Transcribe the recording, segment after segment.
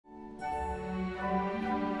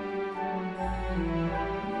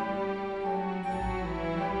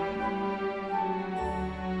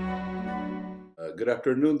Good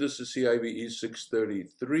afternoon. This is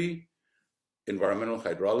CIVE633, Environmental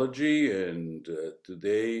Hydrology, and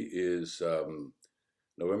today is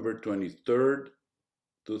November 23rd,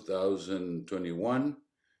 2021,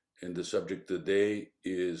 and the subject today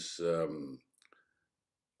is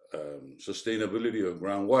sustainability of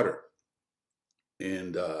groundwater.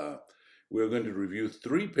 And we're going to review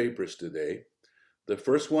three papers today. The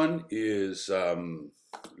first one is,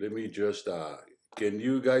 let me just, can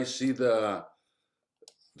you guys see the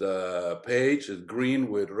page? Is green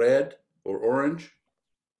with red or orange?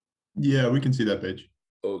 Yeah, we can see that page.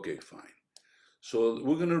 Okay, fine. So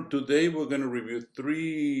today we're gonna review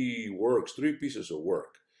three pieces of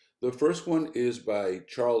work. The first one is by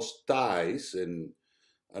Charles Thies, and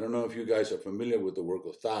I don't know if you guys are familiar with the work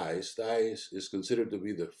of Thies. Thies is considered to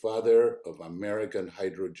be the father of American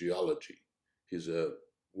hydrogeology. He's a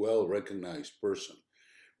well-recognized person.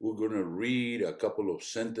 We're going to read a couple of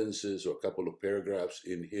sentences or a couple of paragraphs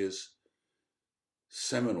in his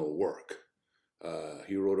seminal work.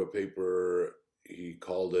 He wrote a paper, he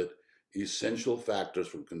called it Essential Factors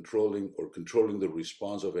for Controlling the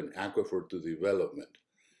Response of an Aquifer to Development.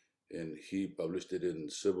 And he published it in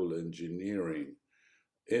Civil Engineering.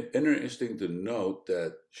 Interesting to note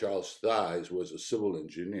that Charles Thies was a civil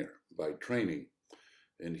engineer by training,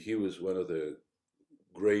 and he was one of the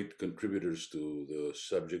great contributors to the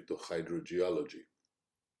subject of hydrogeology.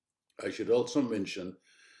 I should also mention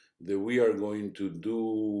that we are going to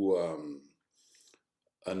do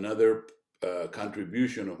another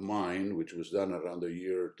contribution of mine, which was done around the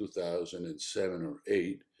year 2007 or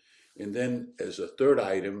 8. And then as a third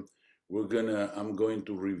item, I'm going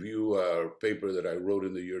to review a paper that I wrote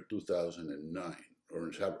in the year 2009,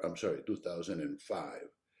 or I'm sorry, 2005,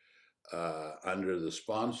 under the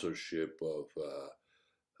sponsorship of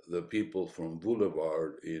the people from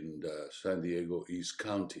Boulevard in San Diego East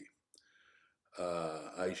County.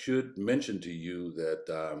 I should mention to you that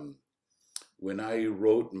when I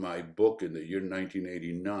wrote my book in the year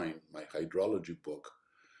 1989, my hydrology book,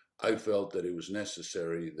 I felt that it was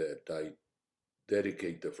necessary that I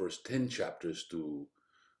dedicate the first 10 chapters to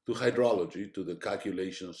hydrology, to the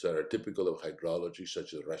calculations that are typical of hydrology,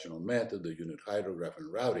 such as rational method, the unit hydrograph,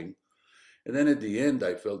 and routing. And then at the end,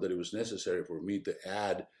 I felt that it was necessary for me to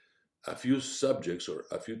add a few subjects or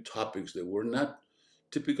a few topics that were not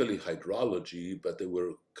typically hydrology, but they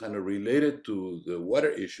were kind of related to the water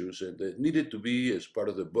issues and that needed to be as part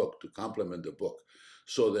of the book to complement the book,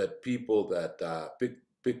 so that people that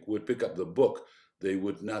would pick up the book, they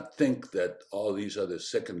would not think that all these other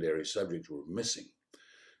secondary subjects were missing.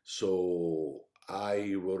 So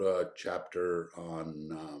I wrote a chapter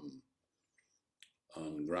on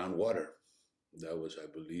groundwater. That was, I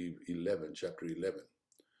believe, chapter 11.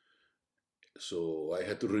 So I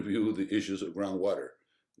had to review the issues of groundwater.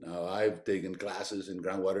 Now, I've taken classes in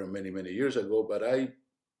groundwater many, many years ago, but I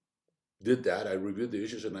did that. I reviewed the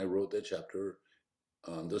issues and I wrote that chapter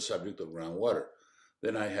on the subject of groundwater.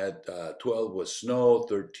 Then I had 12 was snow,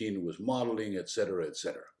 13 was modeling, etc.,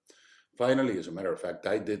 etc. Finally, as a matter of fact,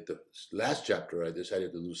 I did the last chapter, I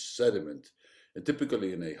decided to do sediment. And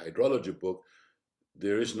typically in a hydrology book,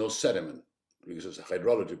 there is no sediment because it's a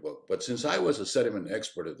hydrology book. But since I was a sediment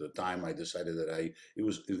expert at the time, I decided that it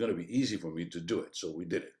was going to be easy for me to do it. So we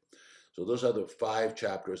did it. So those are the 5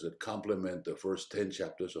 chapters that complement the first 10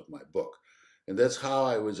 chapters of my book. And that's how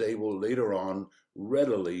I was able later on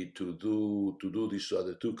readily to do these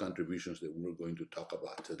other 2 contributions that we're going to talk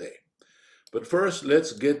about today. But first,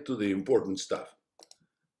 let's get to the important stuff.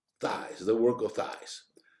 Thies, the work of Thies.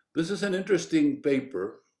 This is an interesting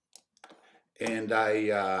paper, and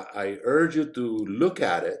I urge you to look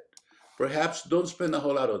at it. Perhaps don't spend a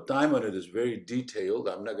whole lot of time on it. It's very detailed.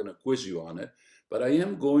 I'm not going to quiz you on it, but I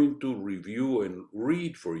am going to review and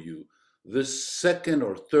read for you this second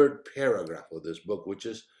or third paragraph of this book, which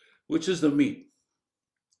is the meat.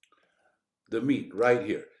 The meat right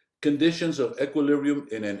here. Conditions of equilibrium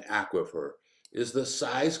in an aquifer. Is the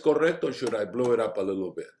size correct, or should I blow it up a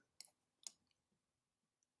little bit?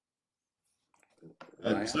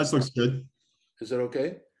 Size looks good. Is that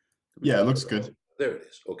okay? Yeah, it looks good. There it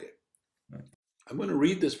is. Okay. Right. I'm going to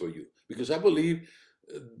read this for you because I believe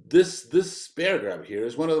this paragraph here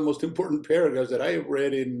is one of the most important paragraphs that I have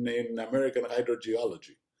read in American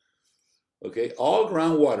hydrogeology. Okay, all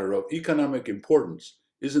groundwater of economic importance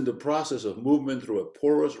is in the process of movement through a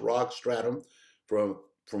porous rock stratum from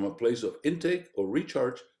a place of intake or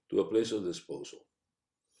recharge to a place of disposal.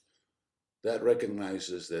 That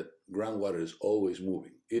recognizes that groundwater is always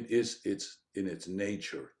moving. It's in its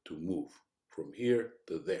nature to move from here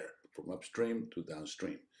to there, from upstream to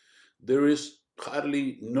downstream. There is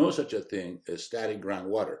hardly no such a thing as static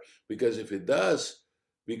groundwater, because if it does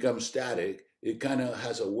become static, it kind of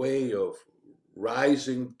has a way of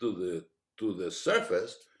rising to the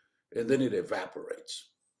surface, and then it evaporates.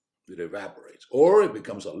 It evaporates, or it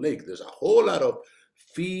becomes a lake. There's a whole lot of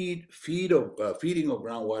feeding of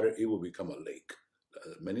groundwater. It will become a lake.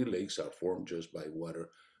 Many lakes are formed just by water,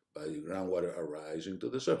 by the groundwater arising to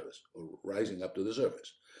the surface or rising up to the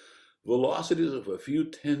surface. Velocities of a few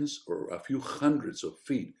tens or a few hundreds of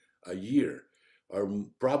feet a year are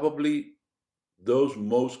probably those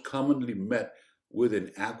most commonly met within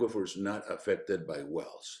aquifers not affected by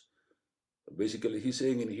wells. Basically, he's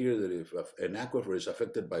saying in here that if an aquifer is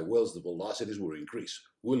affected by wells, the velocities will increase.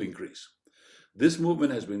 This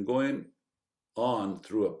movement has been going on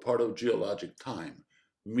through a part of geologic time,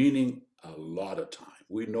 meaning a lot of time.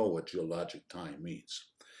 We know what geologic time means.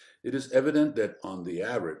 It is evident that on the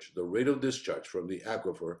average, the rate of discharge from the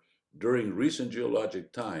aquifer during recent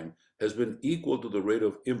geologic time has been equal to the rate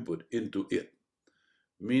of input into it,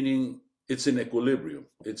 meaning it's in equilibrium,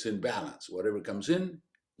 it's in balance. Whatever comes in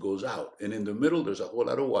goes out. And in the middle, there's a whole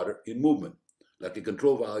lot of water in movement, like a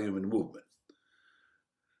control volume in movement.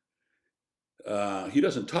 He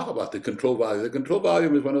doesn't talk about the control volume. The control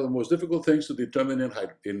volume is one of the most difficult things to determine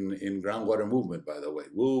in groundwater movement, by the way.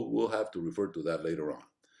 We'll have to refer to that later on.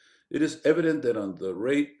 It is evident that on the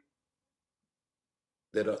rate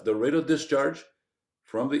of discharge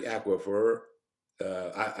from the aquifer,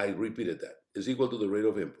 I repeated that, is equal to the rate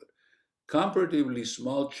of input. Comparatively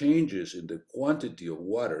small changes in the quantity of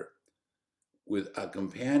water with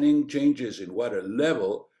accompanying changes in water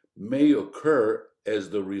level may occur as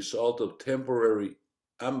the result of temporary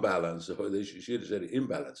imbalance, or they should have said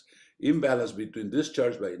imbalance between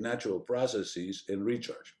discharge by natural processes and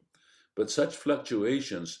recharge. But such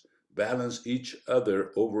fluctuations balance each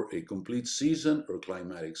other over a complete season or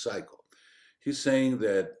climatic cycle. He's saying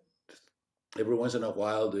that every once in a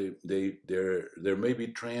while there may be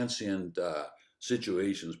transient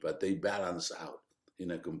situations, but they balance out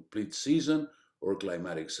in a complete season or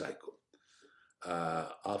climatic cycle.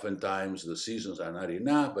 Oftentimes the seasons are not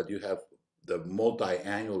enough, but you have the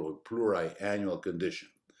multi-annual or pluriannual condition.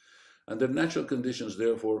 Under natural conditions,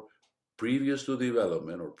 therefore, previous to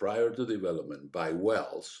development or prior to development by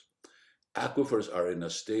wells, aquifers are in a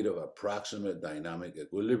state of approximate dynamic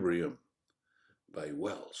equilibrium by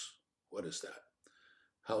wells. What is that?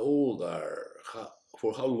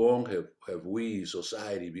 For how long have we,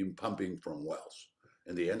 society, been pumping from wells?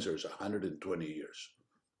 And the answer is 120 years,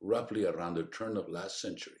 roughly around the turn of last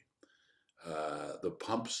century. The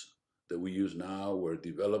pumps that we use now were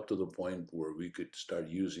developed to the point where you could start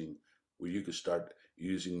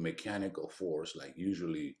using mechanical force, like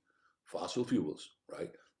usually fossil fuels,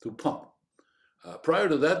 right, to pump. Prior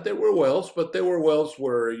to that, there were wells, but there were wells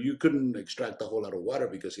where you couldn't extract a whole lot of water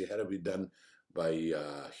because it had to be done by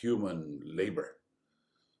human labor.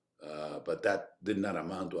 But that did not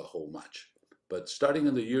amount to a whole much. But starting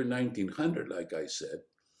in the year 1900, like I said,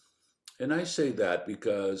 and I say that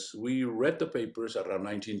because we read the papers around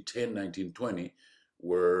 1910, 1920,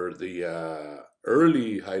 where the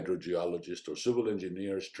early hydrogeologists or civil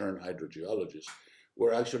engineers turned hydrogeologists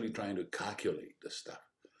were actually trying to calculate the stuff.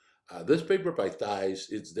 This paper by Theis,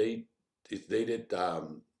 it's dated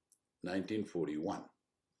 1941.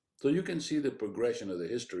 So you can see the progression of the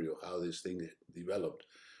history of how this thing developed.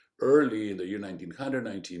 Early in the year 1900,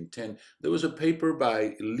 1910, there was a paper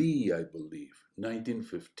by Lee, I believe,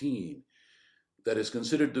 1915, that is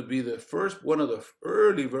considered to be one of the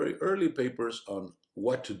very early papers on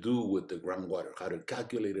what to do with the groundwater, how to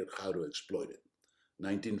calculate it, how to exploit it.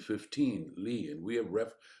 1915, Lee, and we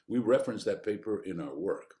reference that paper in our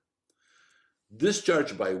work.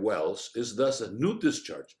 Discharge by wells is thus a new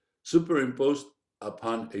discharge superimposed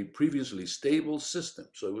upon a previously stable system.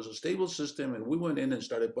 So it was a stable system, and we went in and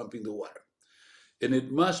started pumping the water. And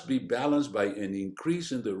it must be balanced by an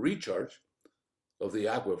increase in the recharge of the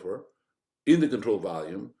aquifer in the control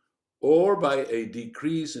volume, or by a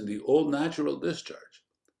decrease in the old natural discharge,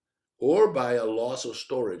 or by a loss of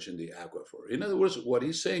storage in the aquifer. In other words, what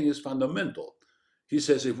he's saying is fundamental. He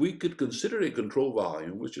says if we could consider a control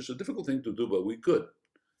volume, which is a difficult thing to do, but we could,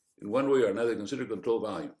 in one way or another, consider control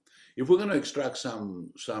volume. If we're going to extract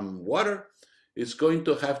some water, it's going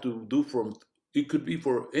to have to do it could be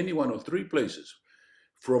for any one of three places.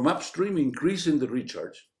 From upstream, increasing the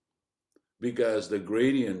recharge, because the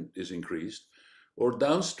gradient is increased, or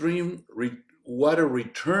downstream, water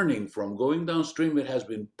returning from going downstream, it has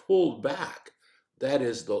been pulled back. That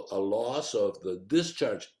is a loss of the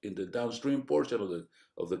discharge in the downstream portion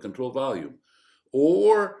of the control volume,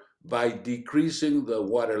 or by decreasing the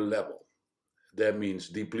water level. That means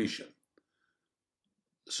depletion.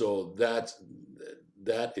 so that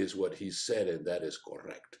is what he said, and that is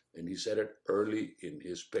correct. And he said it early in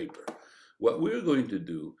his paper. What we're going to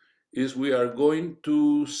do is we are going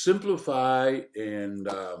to simplify and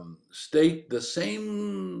state the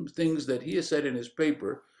same things that he has said in his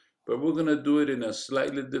paper, but we're going to do it in a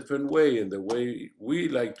slightly different way, in the way we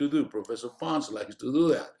like to do. Professor Ponce likes to do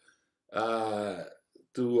that,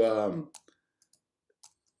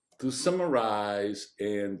 to summarize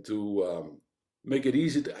and to make it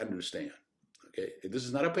easy to understand. Okay, this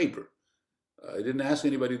is not a paper. I didn't ask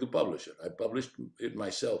anybody to publish it. I published it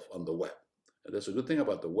myself on the web. And that's a good thing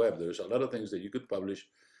about the web. There's a lot of things that you could publish,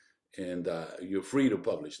 and you're free to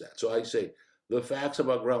publish that. So I say the facts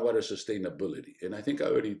about groundwater sustainability. And I think I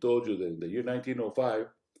already told you that in the year 1905,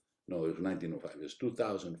 no, it was 1905, it was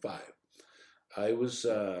 2005. I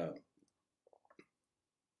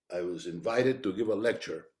was invited to give a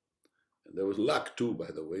lecture. And there was luck too,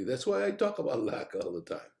 by the way. That's why I talk about luck all the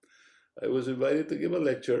time. I was invited to give a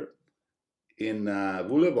lecture in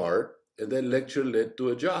Boulevard, and that lecture led to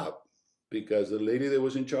a job because the lady that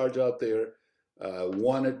was in charge out there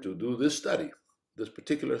wanted to do this study, this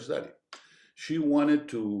particular study. She wanted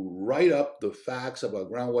to write up the facts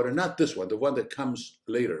about groundwater, not this one, the one that comes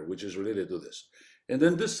later, which is related to this. And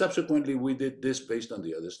then this subsequently, we did this based on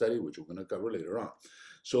the other study, which we're going to cover later on.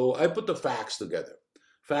 So I put the facts together.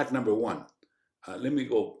 Fact number one, let me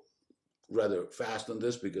go rather fast on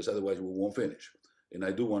this because otherwise we won't finish. And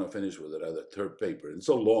I do want to finish with another third paper. And it's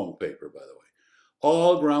a long paper, by the way.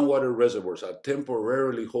 All groundwater reservoirs are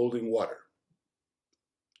temporarily holding water.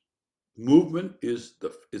 Movement is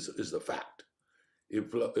the fact.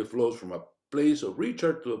 It flows from a place of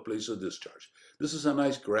recharge to a place of discharge. This is a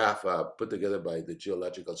nice graph put together by the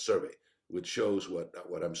Geological Survey, which shows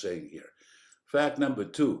what I'm saying here. Fact number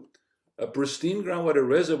two, a pristine groundwater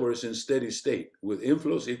reservoir is in steady state with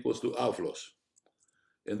inflows equals to outflows.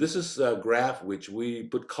 And this is a graph which we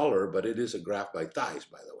put color, but it is a graph by Theis,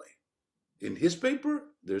 by the way. In his paper,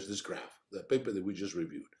 there's this graph, the paper that we just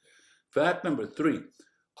reviewed. Fact number three,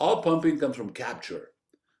 all pumping comes from capture.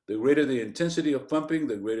 The greater the intensity of pumping,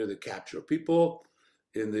 the greater the capture. People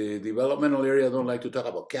in the developmental area don't like to talk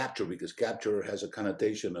about capture because capture has a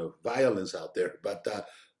connotation of violence out there. But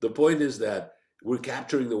the point is that we're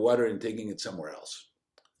capturing the water and taking it somewhere else.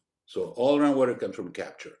 So all around water comes from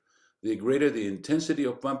capture. The greater the intensity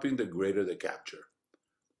of pumping, the greater the capture.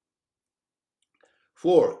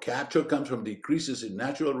 4, capture comes from decreases in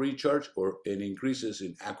natural recharge and increases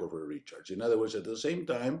in aquifer recharge. In other words, at the same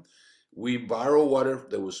time, we borrow water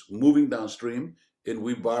that was moving downstream, and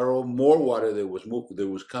we borrow more water that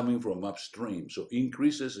was coming from upstream. So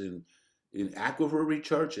increases in aquifer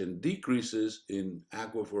recharge and decreases in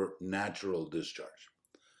aquifer natural discharge.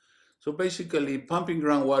 So basically, pumping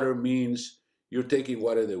groundwater means you're taking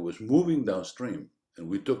water that was moving downstream, and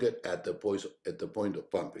we took it at the point of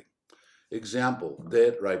pumping. Example,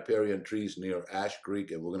 dead riparian trees near Ash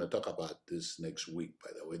Creek, and we're going to talk about this next week, by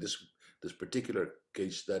the way. This particular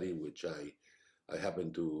case study, which I have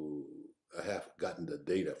gotten the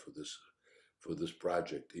data for this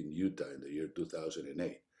project in Utah in the year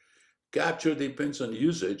 2008. Capture depends on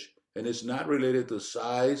usage and is not related to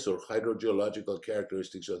size or hydrogeological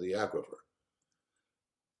characteristics of the aquifer.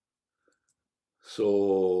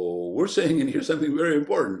 So we're saying in here something very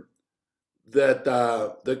important, that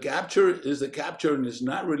the capture is the capture and is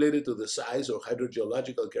not related to the size or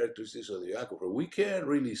hydrogeological characteristics of the aquifer. We can't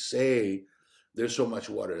really say there's so much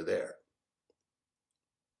water there.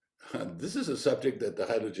 This is a subject that the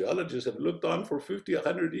hydrogeologists have looked on for 50,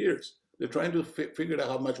 100 years. They're trying to figure out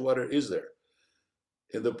how much water is there.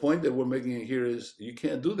 And the point that we're making here is you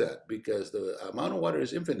can't do that because the amount of water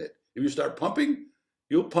is infinite. If you start pumping,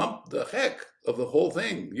 you'll pump the heck of the whole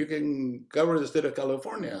thing. You can cover the state of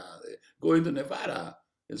California, go into Nevada,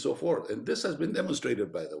 and so forth. And this has been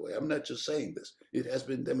demonstrated, by the way. I'm not just saying this. It has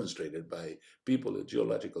been demonstrated by people at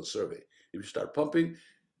Geological Survey. If you start pumping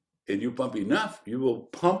and you pump enough, you will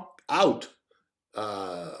pump out.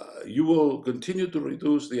 You will continue to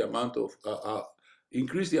reduce the amount of,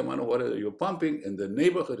 increase the amount of water that you're pumping, and the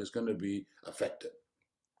neighborhood is going to be affected.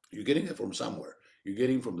 You're getting it from somewhere. You're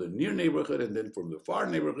getting from the near neighborhood, and then from the far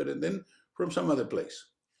neighborhood, and then from some other place.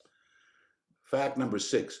 Fact number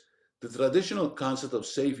 6, the traditional concept of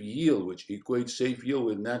safe yield, which equates safe yield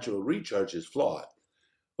with natural recharge, is flawed.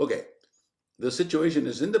 Okay, the situation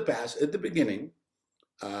is in the past, at the beginning,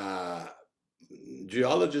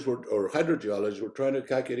 geologists or hydrogeologists were trying to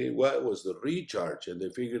calculate what was the recharge, and they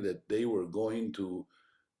figured that they were going to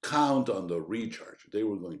count on the recharge. They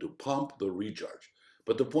were going to pump the recharge.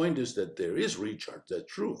 But the point is that there is recharge,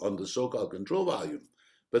 that's true, on the so-called control volume,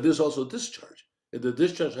 but there's also discharge. and the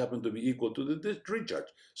discharge happened to be equal to the recharge.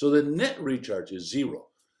 So the net recharge is zero.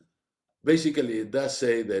 Basically, it does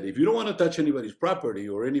say that if you don't want to touch anybody's property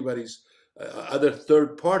or anybody's other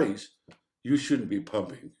third parties, you shouldn't be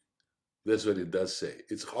pumping. That's what it does say.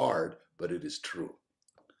 It's hard, but it is true.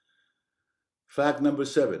 Fact number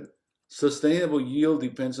 7, sustainable yield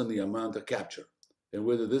depends on the amount of capture and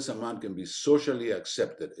whether this amount can be socially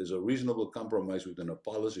accepted as a reasonable compromise within a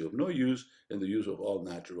policy of no use and the use of all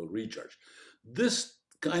natural recharge. This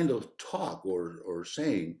kind of talk or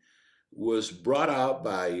saying was brought out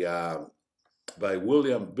by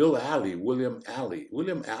William Alley.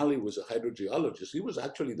 William Alley was a hydrogeologist. He was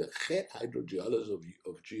actually the head hydrogeologist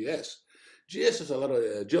of GS. GS is a lot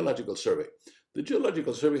of geological survey. The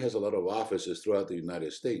Geological Survey has a lot of offices throughout the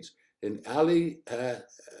United States, and Ali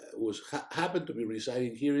happened to be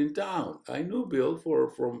residing here in town. I knew Bill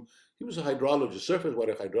from he was a hydrologist, surface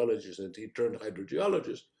water hydrologist, and he turned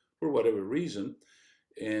hydrogeologist for whatever reason.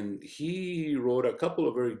 And he wrote a couple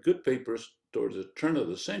of very good papers towards the turn of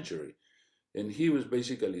the century, and he was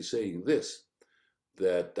basically saying this,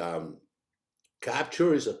 that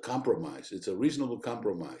capture is a compromise. It's a reasonable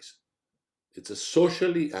compromise. It's a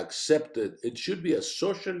socially accepted, it should be a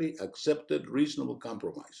socially accepted, reasonable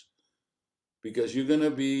compromise. Because you're going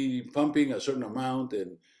to be pumping a certain amount,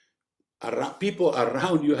 and people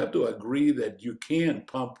around you have to agree that you can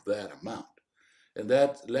pump that amount. And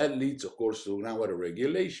that leads, of course, to groundwater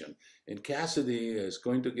regulation. And Cassidy is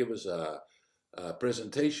going to give us a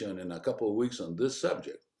presentation in a couple of weeks on this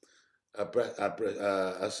subject,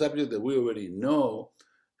 a subject that we already know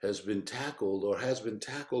has been tackled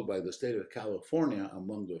by the state of California,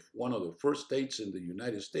 among one of the first states in the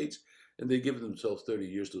United States, and they give themselves 30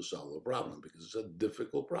 years to solve the problem because it's a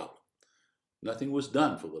difficult problem. Nothing was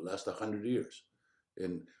done for the last 100 years.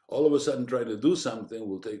 And all of a sudden trying to do something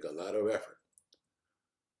will take a lot of effort.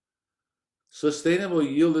 Sustainable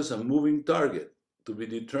yield is a moving target to be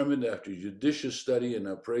determined after judicious study and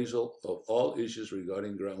appraisal of all issues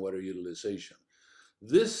regarding groundwater utilization.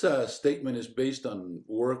 This statement is based on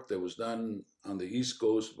work that was done on the East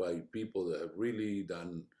Coast by people that have really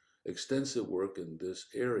done extensive work in this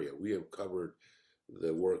area. We have covered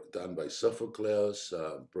the work done by Sophocles,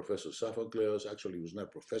 Professor Sophocles. Actually, he was not a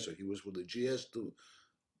professor, he was with the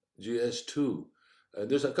GS2.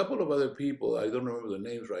 There's a couple of other people, I don't remember the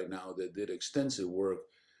names right now, that did extensive work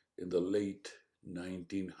in the late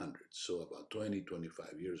 1900s, so about 20,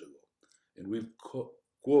 25 years ago. And we've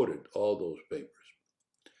quoted all those papers.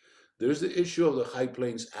 There's the issue of the High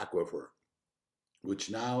Plains Aquifer, which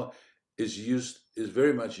now is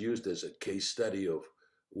very much used as a case study of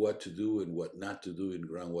what to do and what not to do in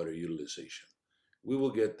groundwater utilization. We will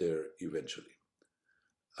get there eventually.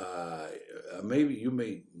 Maybe you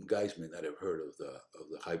guys may not have heard of the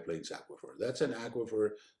High Plains Aquifer. That's an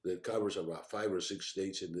aquifer that covers about 5 or 6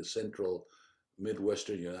 states in the central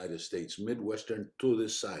Midwestern United States. Midwestern to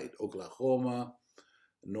this side, Oklahoma,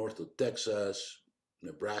 north of Texas,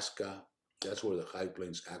 Nebraska. That's where the High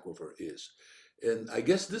Plains Aquifer is. And I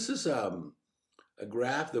guess this is a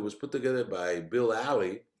graph that was put together by Bill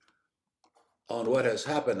Alley on what has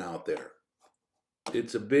happened out there.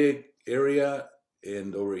 It's a big area,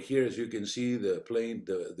 and over here, as you can see, the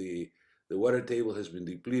water table has been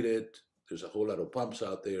depleted. There's a whole lot of pumps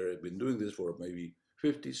out there. They've been doing this for maybe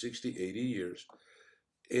 50, 60, 80 years,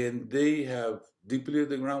 and they have depleted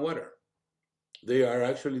the groundwater. They are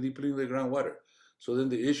actually depleting the groundwater. So then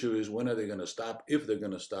the issue is, when are they going to stop, if they're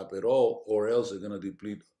going to stop at all, or else they're going to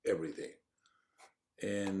deplete everything.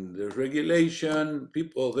 And there's regulation.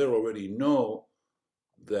 People there already know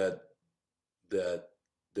that they're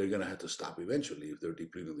going to have to stop eventually if they're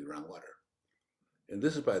depleting the groundwater. And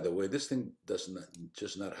this is, by the way, this thing does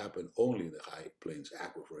not happen only in the High Plains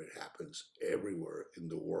Aquifer. It happens everywhere in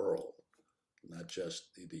the world, not just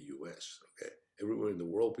in the U.S. Okay, everywhere in the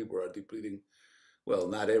world, people are depleting. Well,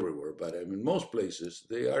 not everywhere, but I mean, most places,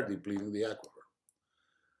 they are depleting the aquifer.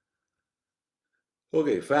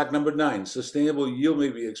 Okay, fact number 9, sustainable yield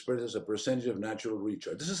may be expressed as a percentage of natural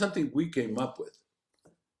recharge. This is something we came up with.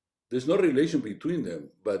 There's no relation between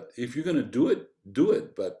them, but if you're going to do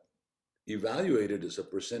it, but evaluate it as a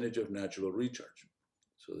percentage of natural recharge.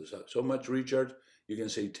 So there's so much recharge, you can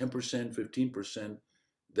say 10%, 15%,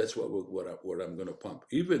 that's what I'm going to pump,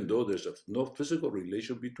 even though there's no physical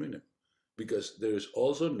relation between them. Because there's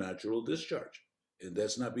also natural discharge, and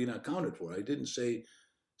that's not being accounted for. I didn't say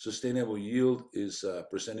sustainable yield is a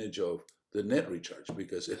percentage of the net recharge,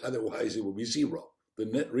 because otherwise it will be zero. The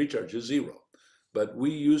net recharge is zero. But we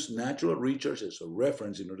use natural recharge as a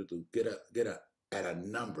reference in order to get at a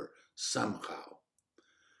number somehow.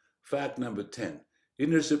 Fact number 10,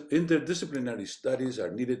 Interdisciplinary studies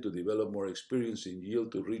are needed to develop more experience in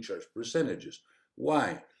yield to recharge percentages.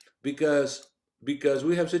 Why? Because because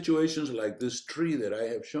we have situations like this tree that I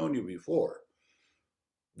have shown you before.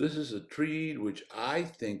 This is a tree which I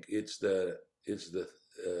think uh,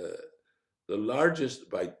 the largest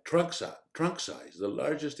by trunk size, the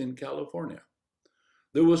largest in California.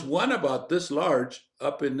 There was one about this large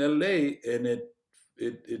up in LA, and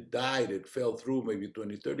it died. It fell through maybe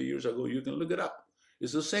 20, 30 years ago. You can look it up.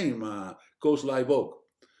 It's the same coast live oak.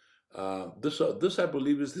 This I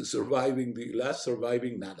believe is the last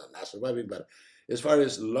surviving, not the last surviving, but as far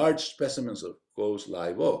as large specimens of coast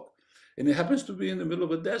live oak, and it happens to be in the middle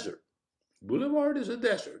of a desert. Boulevard is a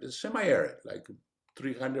desert. It's semi-arid, like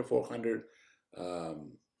 300, 400.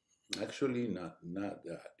 Um, Actually, not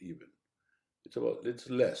that even. It's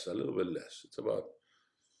less, a little bit less. It's about,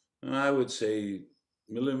 I would say,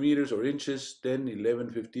 millimeters or inches, 10,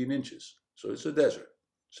 11, 15 inches. So it's a desert,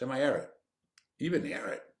 semi-arid, even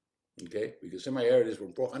arid, okay? Because semi-arid is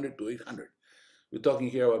from 400 to 800. We're talking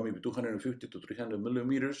here about maybe 250 to 300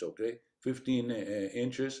 millimeters, okay? 15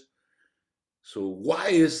 inches. So why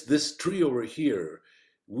is this tree over here?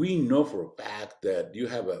 We know for a fact that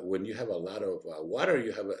when you have a lot of water,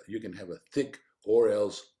 you can have a thick or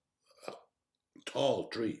else a tall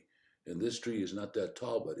tree. And this tree is not that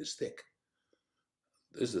tall, but it's thick.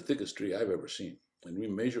 This is the thickest tree I've ever seen. And we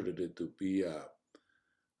measured it to be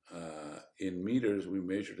in meters. We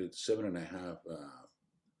measured it 7.5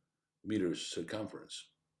 meters circumference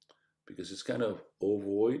because it's kind of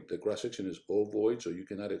ovoid. The cross section is ovoid, so you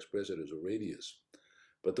cannot express it as a radius.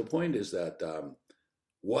 But the point is that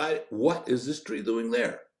what is this tree doing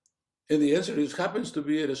there? And the answer is happens to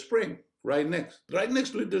be at a spring right next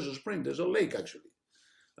to it. There's a spring. There's a lake actually.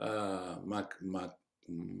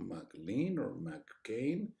 McLean or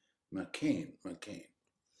McCain.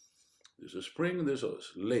 There's a spring. There's a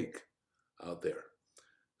lake out there.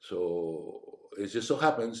 So it just so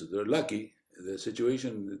happens they're lucky. The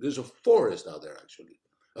situation, there's a forest out there actually.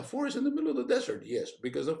 A forest in the middle of the desert, yes,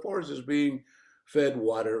 because the forest is being fed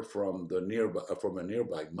water from a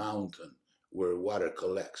nearby mountain where water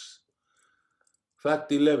collects.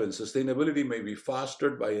 Fact 11, sustainability may be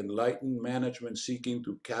fostered by enlightened management seeking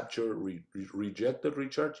to capture rejected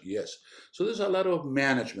recharge. Yes. So there's a lot of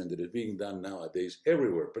management that is being done nowadays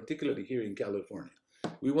everywhere, particularly here in California.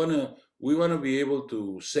 We want to be able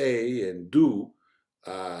to say and do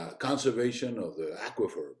conservation of the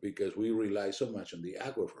aquifer because we rely so much on the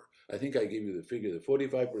aquifer. I think I gave you the figure that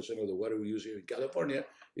 45% of the water we use here in California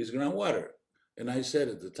is groundwater. And I said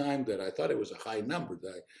at the time that I thought it was a high number.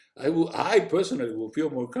 That I personally will feel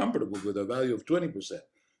more comfortable with a value of 20%.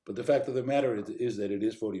 But the fact of the matter is that it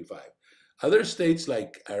is 45. Other states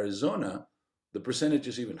like Arizona, the percentage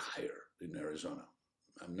is even higher in Arizona.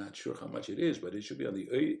 I'm not sure how much it is, but it should be on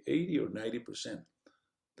the 80 or 90%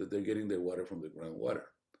 that they're getting their water from the groundwater.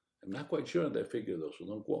 I'm not quite sure on that figure though, so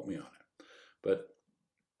don't quote me on it. But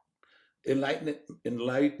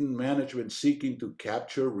enlightened management seeking to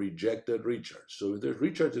capture rejected recharge. So if there's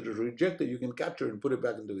recharge that is rejected, you can capture and put it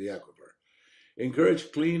back into the aquifer.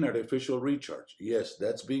 Encourage clean artificial recharge. Yes,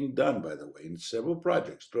 that's being done, by the way, in several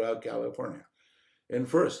projects throughout California. And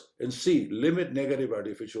C, limit negative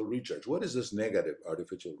artificial recharge. What is this negative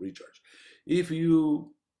artificial recharge? If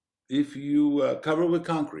you cover with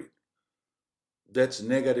concrete, that's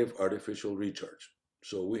negative artificial recharge.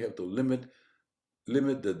 So we have to limit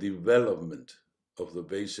the development of the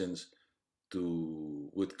basins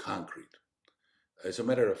with concrete. As a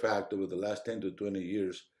matter of fact, over the last 10 to 20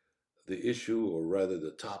 years, the issue, or rather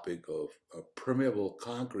the topic of permeable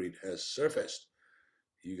concrete has surfaced.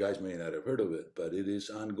 You guys may not have heard of it, but it is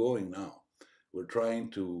ongoing now. We're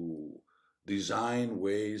trying to design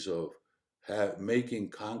ways of making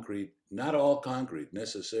concrete, not all concrete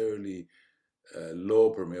necessarily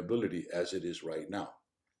low permeability as it is right now.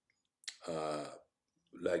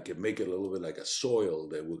 Like make it a little bit like a soil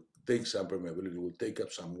that will take some permeability, will take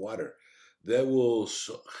up some water. That will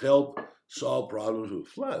help solve problems with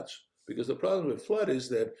floods. Because the problem with flood is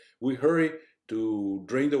that we hurry to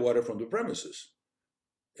drain the water from the premises.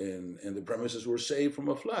 And the premises were saved from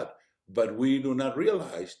a flood. But we do not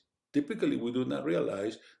realize, typically we do not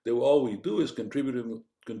realize that all we do is contributing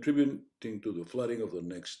to the flooding of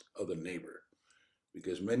the neighbor.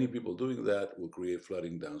 Because many people doing that will create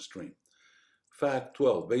flooding downstream. Fact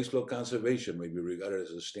 12, baseload conservation may be regarded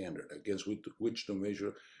as a standard against which to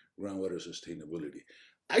measure groundwater sustainability.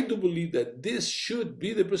 I do believe that this should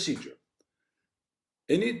be the procedure.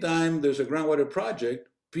 Anytime there's a groundwater project,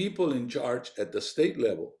 people in charge at the state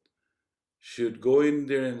level should go in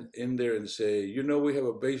there and say, you know, we have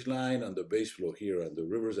a baseline on the base flow here on the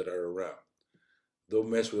rivers that are around. don't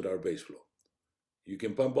mess with our base flow. You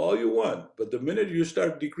can pump all you want, but the minute you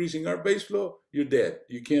start decreasing our base flow, you're dead.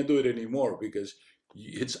 You can't do it anymore because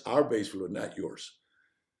it's our base flow, not yours.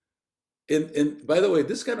 And by the way,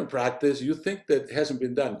 this kind of practice, you think that hasn't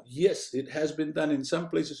been done. Yes, it has been done in some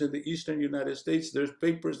places in the eastern United States. There's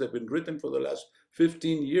papers that have been written for the last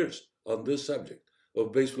 15 years on this subject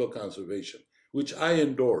of base flow conservation, which I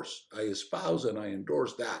endorse. I espouse and I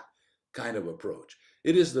endorse that kind of approach.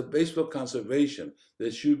 It is the base flow conservation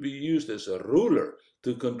that should be used as a ruler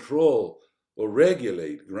to control or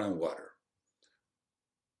regulate groundwater.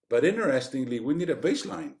 But interestingly, we need a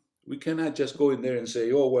baseline. We cannot just go in there and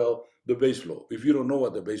say, oh, well, the base flow, if you don't know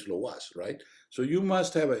what the base flow was, right? So you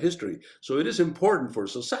must have a history. So it is important for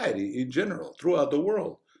society in general, throughout the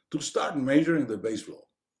world, to start measuring the base flow.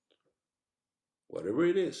 Whatever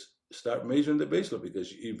it is, start measuring the base flow,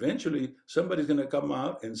 because eventually somebody's going to come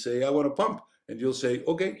out and say, I want to pump. And you'll say,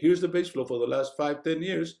 okay, here's the base flow for the last 5, 10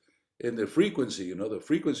 years. And the frequency, the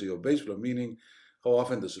frequency of base flow, meaning how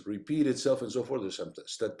often does it repeat itself and so forth. There's some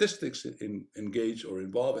statistics engaged or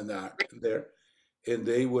involved in that there, and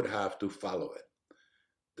they would have to follow it.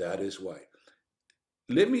 That is why.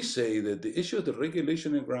 Let me say that the issue of the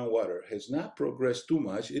regulation in groundwater has not progressed too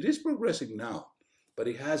much. It is progressing now, but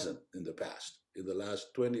it hasn't in the past, in the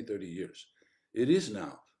last 20, 30 years. It is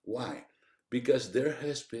now. Why? Because there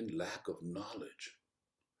has been lack of knowledge.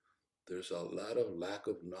 There's a lot of lack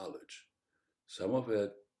of knowledge. Some of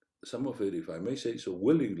it, if I may say so,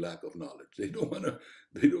 willing lack of knowledge. They don't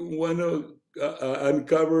want to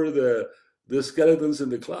uncover the skeletons in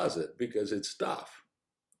the closet because it's tough.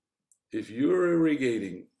 If you're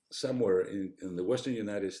irrigating somewhere in the Western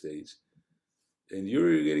United States and you're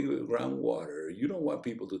irrigating with groundwater, you don't want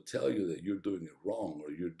people to tell you that you're doing it wrong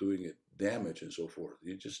or you're doing it damage and so forth.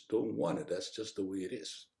 You just don't want it. That's just the way it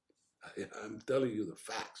is. I'm telling you the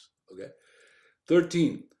facts, okay?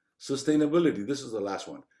 13, sustainability. This is the last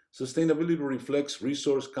one. Sustainability reflects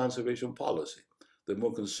resource conservation policy. The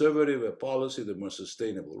more conservative a policy, the more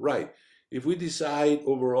sustainable. Right. If we decide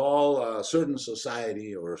overall a certain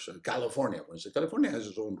society or California, for instance, California has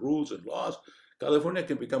its own rules and laws. California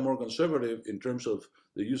can become more conservative in terms of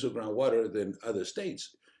the use of groundwater than other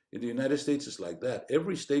states. In the United States, it's like that.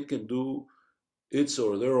 Every state can do its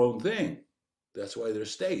or their own thing. That's why they're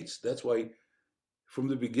states. That's why from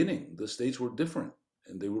the beginning, the states were different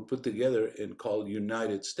and they were put together and called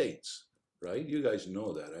United States, right? You guys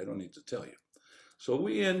know that. I don't need to tell you. So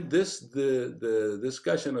we end the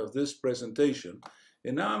discussion of this presentation,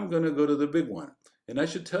 and now I'm going to go to the big one. And I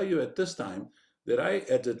should tell you at this time that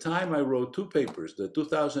at the time I wrote 2 papers, the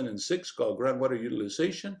 2006 called Groundwater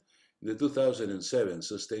Utilization, the 2007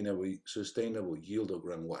 Sustainable Yield of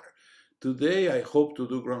Groundwater. Today I hope to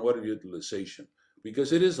do groundwater utilization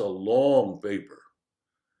because it is a long paper.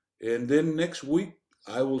 And then next week,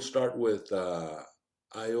 I will start with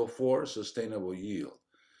IO4, Sustainable Yield.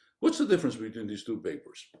 What's the difference between these 2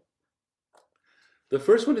 papers? The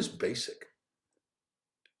first one is basic,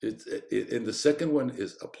 and the second one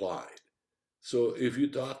is applied. So if you're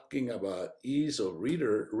talking about ease of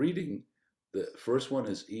reading, the first one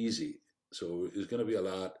is easy. So it's going to be a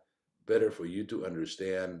lot better for you to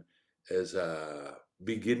understand as a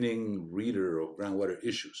beginning reader of groundwater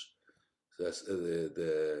issues. So that's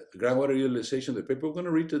the groundwater utilization. The paper we're going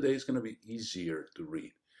to read today is going to be easier to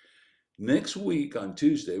read. Next week on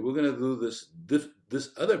Tuesday, we're going to do this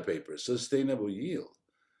other paper, Sustainable Yield,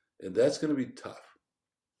 and that's going to be tough.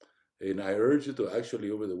 And I urge you to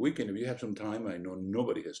actually over the weekend, if you have some time, I know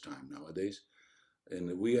nobody has time nowadays,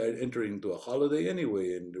 and we are entering into a holiday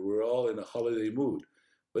anyway, and we're all in a holiday mood.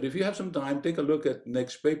 But if you have some time, take a look at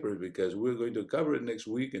next paper because we're going to cover it next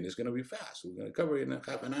week, and it's going to be fast. We're going to cover it in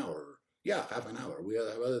half an hour. Yeah, half an hour. We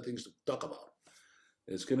have other things to talk about.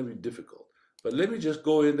 It's going to be difficult. But let me just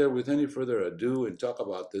go in there with any further ado and talk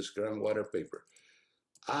about this groundwater paper.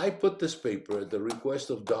 I put this paper at the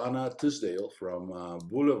request of Donna Tisdale from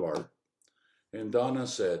Boulevard. And Donna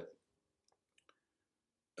said,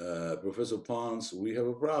 Professor Ponce, we have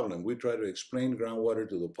a problem. We try to explain groundwater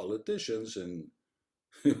to the politicians and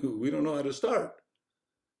we don't know how to start.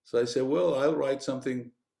 So I said, well, I'll write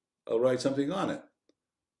something on it.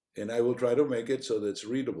 And I will try to make it so that it's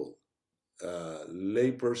readable,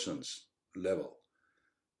 layperson's level.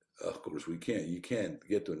 Of course, you can't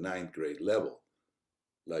get to a 9th grade level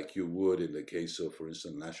like you would in the case of, for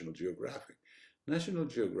instance, National Geographic. National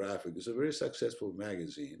Geographic is a very successful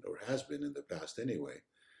magazine, or has been in the past anyway,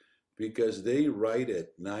 because they write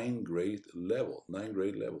at 9th grade level.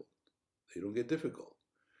 They don't get difficult.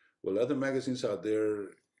 Well, other magazines out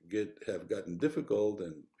there have gotten difficult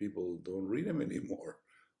and people don't read them anymore.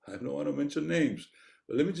 I don't want to mention names,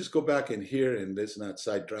 But let me just go back in here and let's not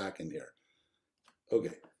sidetrack in here.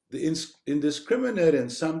 Okay. The indiscriminate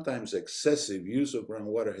and sometimes excessive use of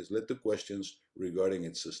groundwater has led to questions regarding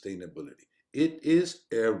its sustainability. It is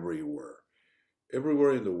everywhere.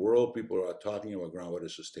 Everywhere in the world, people are talking about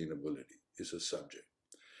groundwater sustainability. It's a subject.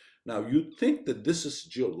 Now, you'd think that this is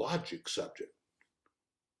geologic subject,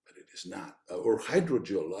 but it is not, or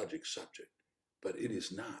hydrogeologic subject, but it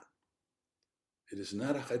is not. It is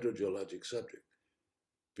not a hydrogeologic subject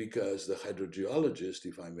because the hydrogeologists,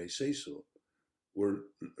 if I may say so, were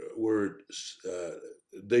were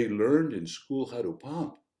they learned in school how to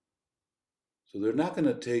pump. So they're not going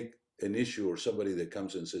to take an issue or somebody that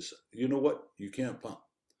comes and says, you know what, you can't pump.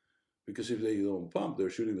 Because if they don't pump, they're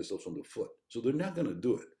shooting themselves on the foot. So they're not going to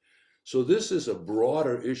do it. So this is a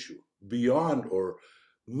broader issue beyond or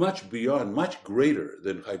much beyond, much greater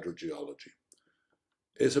than hydrogeology.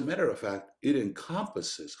 As a matter of fact, it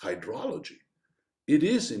encompasses hydrology. It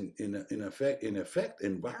is in effect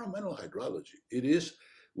environmental hydrology. It is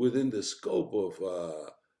within the scope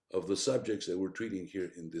of the subjects that we're treating here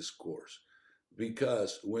in this course.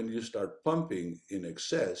 Because when you start pumping in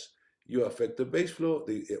excess, you affect the base flow.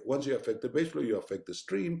 Once you affect the base flow, you affect the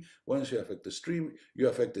stream. Once you affect the stream, you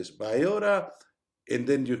affect this biota, and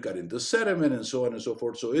then you got into sediment and so on and so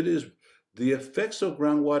forth. So it is the effects of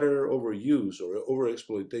groundwater overuse or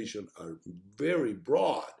overexploitation are very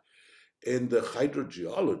broad, and the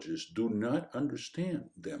hydrogeologists do not understand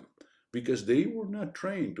them because they were not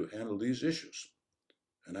trained to handle these issues.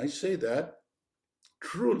 And I say that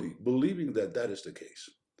truly believing that that is the case.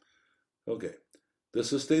 Okay. The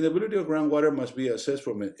sustainability of groundwater must be assessed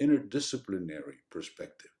from an interdisciplinary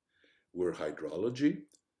perspective, where hydrology,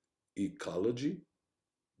 ecology,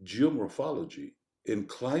 geomorphology, and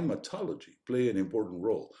climatology play an important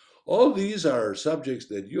role. All these are subjects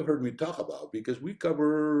that you heard me talk about because we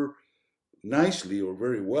cover nicely or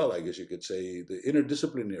very well, I guess you could say, the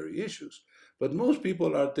interdisciplinary issues. But most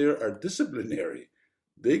people out there are disciplinary.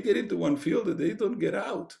 They get into one field and they don't get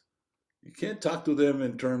out. You can't talk to them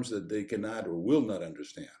in terms that they cannot or will not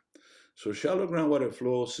understand. So shallow groundwater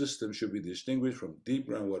flow systems should be distinguished from deep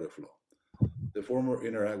groundwater flow. The former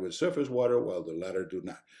interact with surface water while the latter do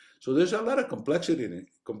not. So there's a lot of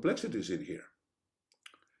complexities in here.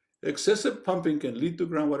 Excessive pumping can lead to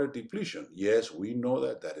groundwater depletion. Yes, we know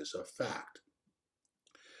that. That is a fact.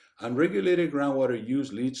 Unregulated groundwater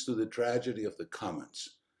use leads to the tragedy of the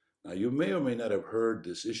commons. Now, you may or may not have heard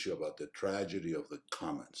this issue about the tragedy of the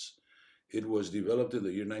commons. It was developed in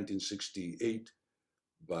the year 1968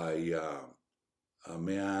 by a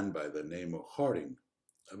man by the name of Harding.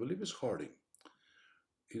 I believe it's Harding.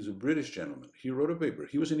 He's a British gentleman. He wrote a paper.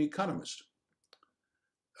 He was an economist.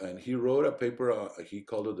 And he wrote a paper, he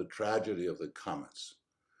called it The Tragedy of the Commons,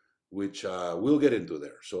 which we'll get into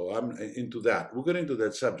there. So I'm into that. We'll get into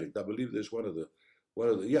that subject. I believe there's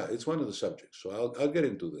yeah, it's one of the subjects. So I'll get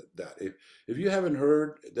into that. If you haven't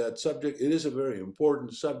heard that subject, it is a very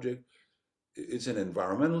important subject. It's an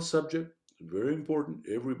environmental subject, very important.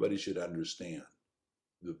 Everybody should understand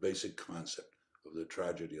the basic concept of the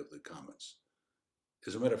tragedy of the commons.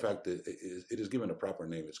 As a matter of fact, it is given a proper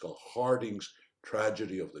name. It's called Harding's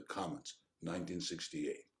Tragedy of the Commons,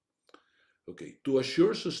 1968. Okay, to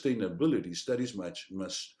assure sustainability, studies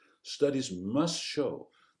must show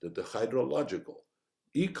that the hydrological,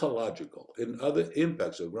 ecological, and other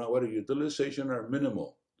impacts of groundwater utilization are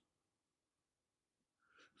minimal.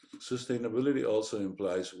 Sustainability also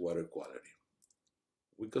implies water quality,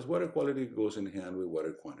 because water quality goes in hand with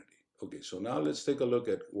water quantity. Okay, so now let's take a look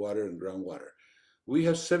at water and groundwater. We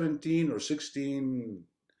have 17 or 16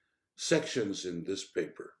 sections in this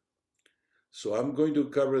paper. So I'm going to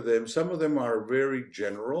cover them. Some of them are very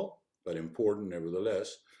general, but important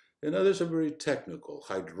nevertheless, and others are very technical,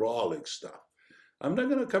 hydraulic stuff. I'm not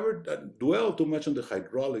going to dwell too much on the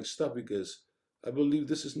hydraulic stuff because I believe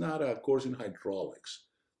this is not a course in hydraulics.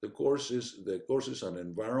 The course is on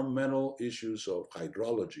environmental issues of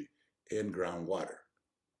hydrology and groundwater.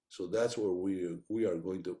 So that's where we are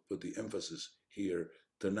going to put the emphasis here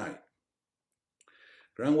tonight.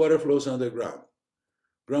 Groundwater flows underground.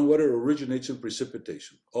 Groundwater originates in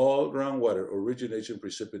precipitation. All groundwater originates in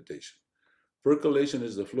precipitation. Percolation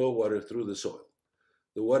is the flow of water through the soil.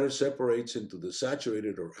 The water separates into the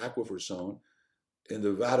saturated or aquifer zone and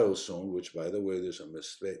the vadose zone, which, by the way, there's a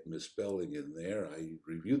misspelling in there. I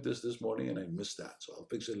reviewed this morning and I missed that, so I'll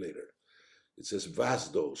fix it later. It says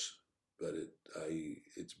vasdose, but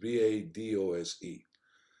it's VADOSE,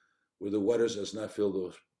 where the water does not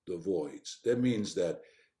fill the voids. That means that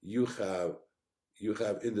you have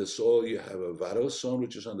in the soil, you have a vadose zone,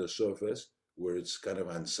 which is on the surface, where it's kind of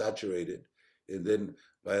unsaturated, And then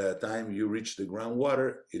by the time you reach the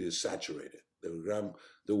groundwater, it is saturated.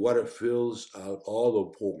 The water fills out all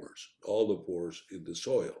the pores in the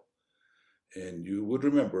soil. And you would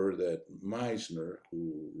remember that Meissner,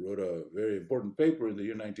 who wrote a very important paper in the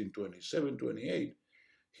year 1927, 28,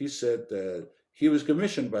 he said that he was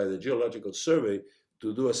commissioned by the Geological Survey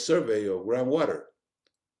to do a survey of groundwater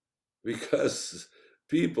because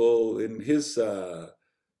people in his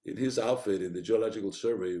outfit in the Geological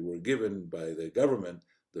Survey were given by the government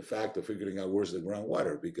the fact of figuring out where's the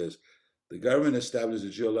groundwater, because the government established the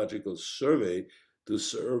Geological Survey to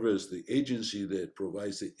serve as the agency that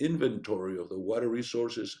provides the inventory of the water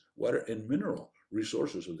resources, water and mineral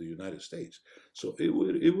resources of the United States. So it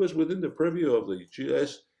was within the purview of the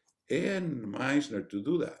GS and Meissner to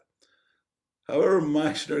do that. However,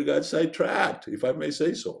 Meissner got sidetracked, if I may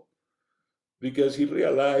say so, because he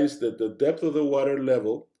realized that the depth of the water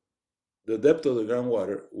level, the depth of the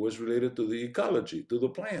groundwater, was related to the ecology, to the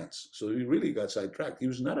plants. So he really got sidetracked. He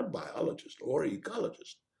was not a biologist or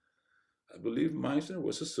ecologist. I believe Meissner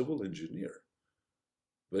was a civil engineer,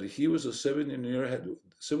 but he was a civil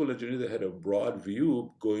engineer that had a broad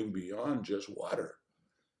view going beyond just water.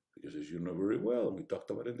 Because as you know very well, and we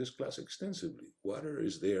talked about it in this class extensively, water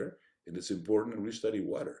is there and it's important, and we study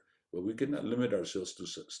water. But we cannot limit ourselves to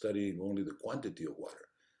studying only the quantity of water,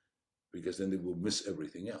 because then they will miss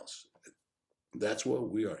everything else. That's what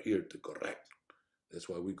we are here to correct. That's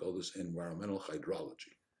why we call this environmental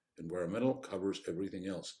hydrology. Environmental covers everything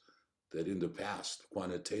else that in the past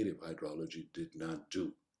quantitative hydrology did not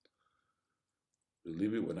do.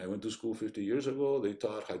 Believe me, when I went to school 50 years ago, they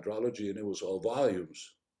taught hydrology and it was all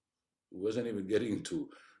volumes. It wasn't even getting to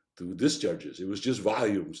discharges. It was just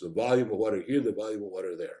volumes. The volume of water here, the volume of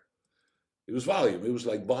water there. It was volume. It was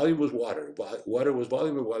like volume was water. Water was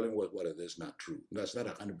volume and volume was water. That's not true. That's not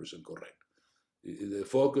 100% correct. The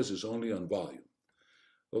focus is only on volume.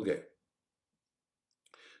 Okay.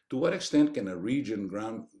 To what extent can a region's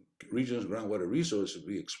groundwater resources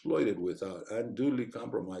be exploited without unduly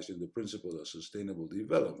compromising the principle of sustainable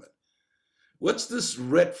development? What's this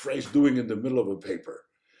red phrase doing in the middle of a paper?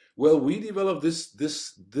 Well, we developed this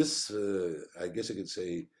I guess I could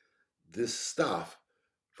say, this stuff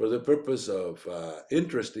for the purpose of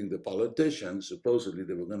interesting the politicians, supposedly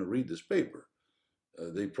they were going to read this paper.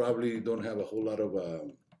 They probably don't have a whole lot of,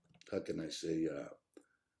 how can I say,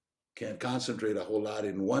 can't concentrate a whole lot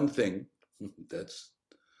in one thing. That's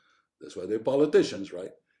why they're politicians,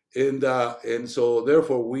 right? And so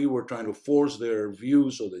therefore we were trying to force their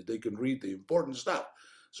views so that they can read the important stuff.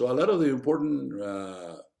 So a lot of the important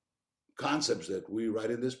concepts that we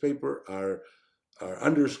write in this paper are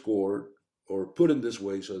underscored or put in this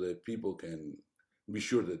way so that people can be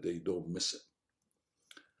sure that they don't miss it.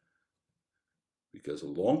 Because a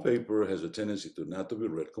long paper has a tendency to not to be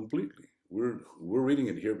read completely. We're reading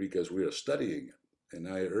it here because we are studying it. And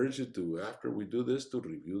I urge you to, after we do this, to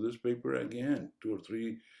review this paper again, 2 or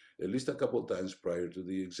 3, at least a couple of times prior to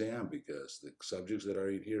the exam, because the subjects that are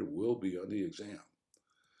in here will be on the exam.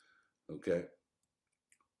 Okay?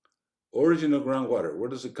 Origin of groundwater, where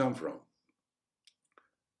does it come from?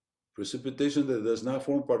 Precipitation that does not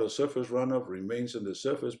form part of surface runoff remains on the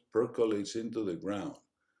surface, percolates into the ground.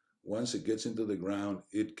 Once it gets into the ground,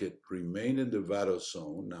 it can remain in the vadose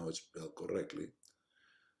zone, now it's spelled correctly,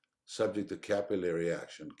 subject to capillary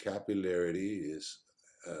action. Capillarity is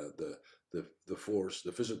the force,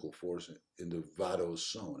 the physical force in the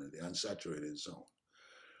vadose zone, in the unsaturated zone.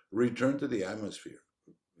 Return to the atmosphere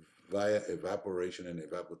via evaporation and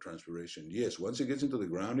evapotranspiration. Yes, once it gets into the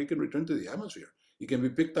ground, it can return to the atmosphere. It can be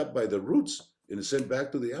picked up by the roots and sent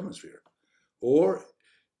back to the atmosphere. Or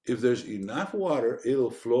if there's enough water, it'll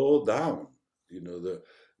flow down. You know,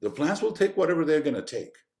 the plants will take whatever they're going to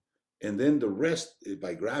take. And then the rest,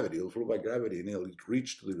 by gravity, it'll flow by gravity and it'll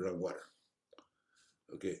reach to the groundwater.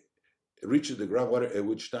 Okay, it reaches the groundwater, at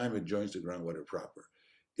which time it joins the groundwater proper.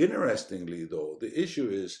 Interestingly, though, the issue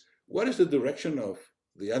is, what is the direction of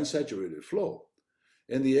the unsaturated flow?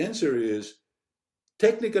 And the answer is,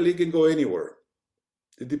 technically it can go anywhere.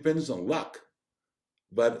 It depends on luck.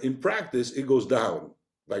 But in practice, it goes down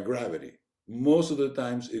by gravity. Most of the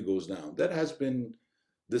times it goes down. That has been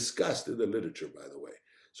discussed in the literature, by the way.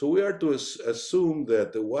 So we are to assume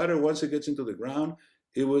that the water, once it gets into the ground,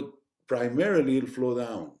 it would primarily flow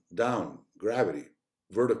down, gravity,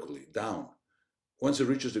 vertically, down, once it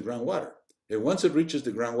reaches the groundwater. And once it reaches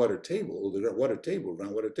the groundwater table, groundwater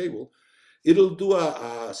table, it'll do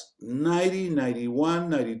a 90, 91,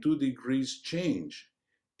 92 degrees change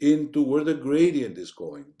into where the gradient is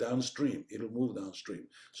going, downstream. It'll move downstream.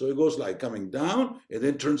 So it goes like coming down and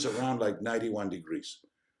then turns around like 91 degrees.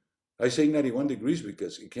 I say 91 degrees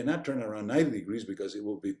because it cannot turn around 90 degrees because it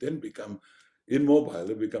will then become immobile,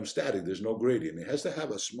 it becomes static, there's no gradient. It has to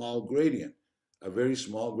have a small gradient, a very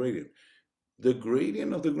small gradient. The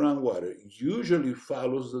gradient of the groundwater usually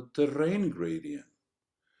follows the terrain gradient.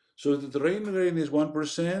 So if the terrain gradient is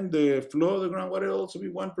 1%, the flow of the groundwater will also be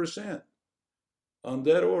 1% on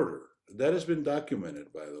that order. That has been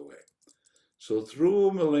documented, by the way. So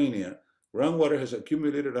through millennia, groundwater has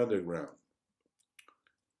accumulated underground.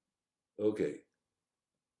 Okay,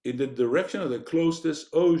 in the direction of the closest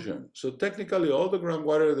ocean. So technically, all the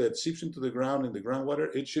groundwater that seeps into the ground in the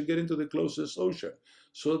groundwater, it should get into the closest ocean.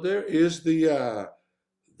 So there is the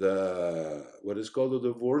what is called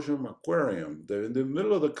the Dvorsum Aquarium. They're in the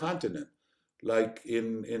middle of the continent, like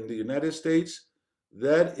in the United States.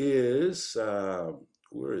 That is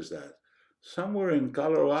where is that? Somewhere in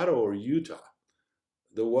Colorado or Utah.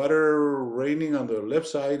 The water raining on the left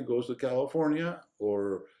side goes to California,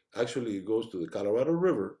 or actually it goes to the Colorado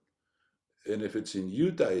River. And if it's in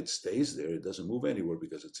Utah, it stays there. It doesn't move anywhere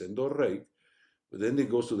because it's in Rey. But then it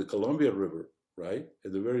goes to the Columbia River, right?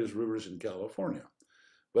 And the various rivers in California.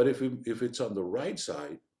 But if it's on the right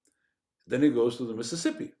side, then it goes to the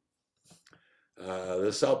Mississippi,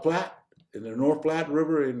 the South Platte, and the North Platte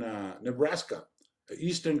River in Nebraska,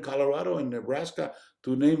 eastern Colorado and Nebraska,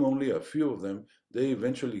 to name only a few of them. They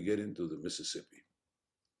eventually get into the Mississippi.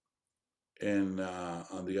 And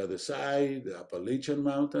on the other side, the Appalachian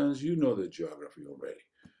Mountains, you know the geography already.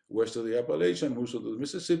 West of the Appalachian moves to the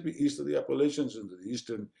Mississippi, east of the Appalachians into the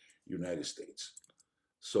eastern United States.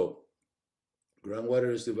 So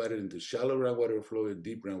groundwater is divided into shallow groundwater flow and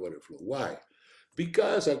deep groundwater flow. Why?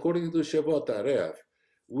 Because according to CIVE633,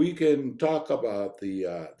 we can talk about the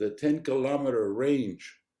 10-kilometer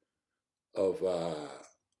range of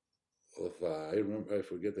I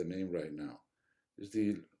forget the name right now. It's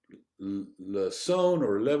the zone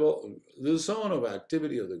or level, the zone of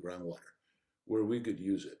activity of the groundwater where we could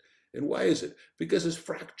use it. And why is it? Because it's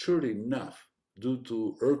fractured enough due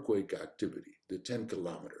to earthquake activity, the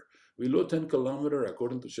 10-kilometer. Below 10-kilometer,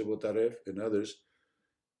 according to CIVE633 and others,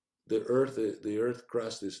 the earth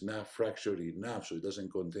crust is not fractured enough, so it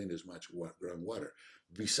doesn't contain as much groundwater.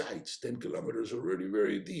 Besides, 10 kilometers already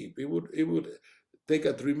very deep. It would take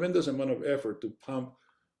a tremendous amount of effort to pump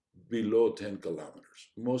below 10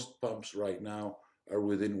 kilometers. Most pumps right now are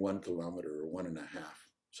within 1 kilometer or 1.5,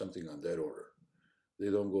 something on that order. They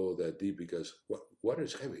don't go that deep because water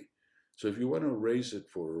is heavy. So if you want to raise it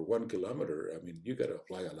for 1 kilometer, I mean, you got to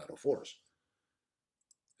apply a lot of force.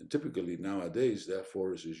 And typically nowadays, that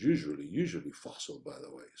forest is usually fossil, by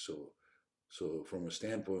the way. So from a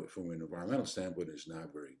standpoint, from an environmental standpoint, it's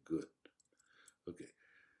not very good. Okay.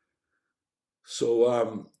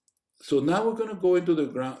 So now we're going to go into the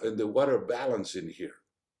ground and the water balance in here.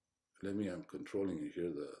 I'm controlling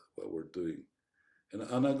here what we're doing. And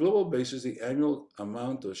on a global basis, the annual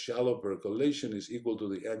amount of shallow percolation is equal to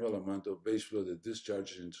the annual amount of base flow that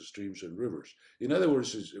discharges into streams and rivers. In other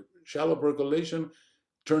words, shallow percolation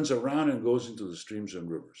turns around and goes into the streams and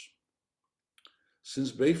rivers.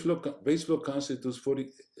 Since base flow constitutes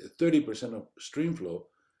 30% of stream flow,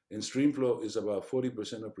 and stream flow is about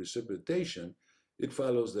 40% of precipitation, it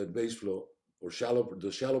follows that base flow, or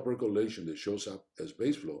the shallow percolation that shows up as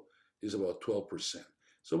base flow, is about 12%.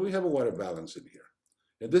 So we have a water balance in here.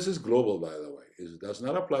 And this is global, by the way. It does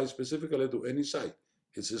not apply specifically to any site.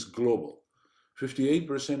 It's just global.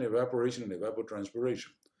 58% evaporation and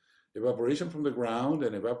evapotranspiration. Evaporation from the ground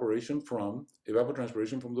and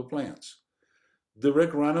evapotranspiration from the plants.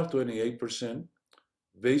 Direct runoff 28%,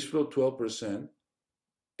 base flow 12%,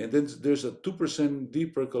 and then there's a 2%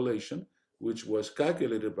 deep percolation, which was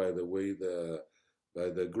calculated, by the way, by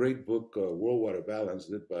the great book World Water Balance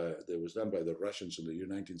that was done by the Russians in the year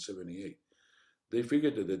 1978. They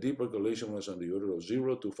figured that the deep percolation was on the order of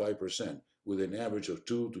 0 to 5%, with an average of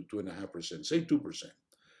 2 to 2.5%, say 2%.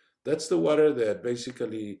 That's the water that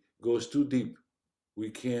basically goes too deep. We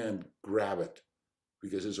can't grab it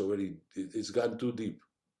because it's gone too deep.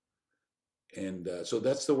 And so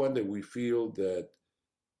that's the one that we feel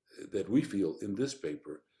in this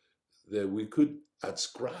paper that we could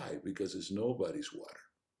adscribe because it's nobody's water.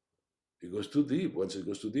 It goes too deep. Once it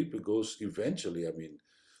goes too deep, it goes eventually,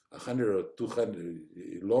 100 or 200,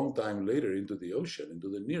 a long time later, into the ocean, into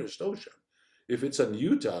the nearest ocean. If it's in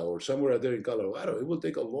Utah or somewhere out there in Colorado, it will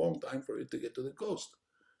take a long time for it to get to the coast.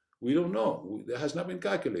 We don't know. That has not been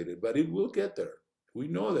calculated, but it will get there. We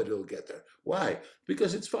know that it'll get there. Why?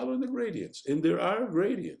 Because it's following the gradients, and there are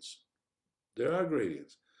gradients. There are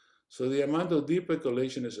gradients. So the amount of deep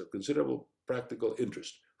percolation is of considerable practical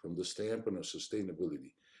interest from the standpoint of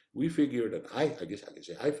sustainability. We figured, and I guess I can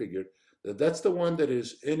say I figured, That's the one that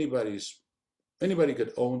is anybody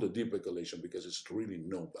could own the deep percolation because it's really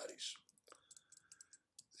nobody's.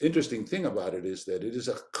 Interesting thing about it is that it is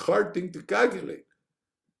a hard thing to calculate.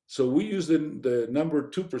 So we use the number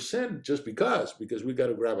 2% just because we got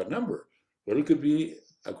to grab a number. But it could be,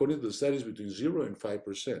 according to the studies, between 0 and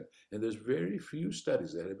 5%. And there's very few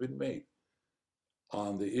studies that have been made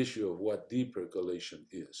on the issue of what deep percolation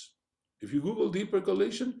is. If you Google deep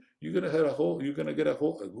percolation, you're gonna get a whole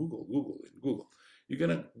Google. You're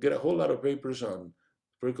gonna get a whole lot of papers on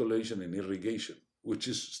percolation and irrigation, which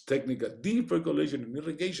is technical deep percolation and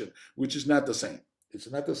irrigation, which is not the same.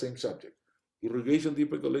 It's not the same subject. Irrigation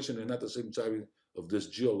deep percolation is not the same subject of this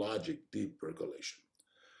geologic deep percolation.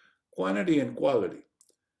 Quantity and quality.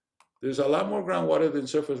 There's a lot more groundwater than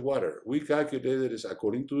surface water. We calculated it,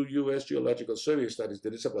 according to U.S. Geological Survey studies,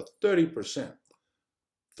 that it's about 30%.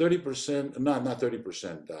 30%, no, not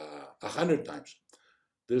 30%, 100 times.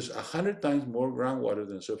 There's 100 times more groundwater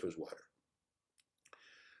than surface water.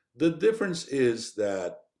 The difference is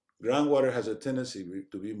that groundwater has a tendency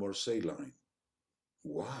to be more saline.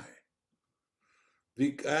 Why?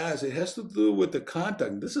 Because it has to do with the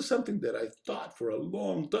contact. This is something that I thought for a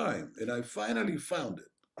long time, and I finally found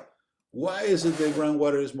it. Why is it that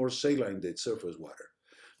groundwater is more saline than surface water?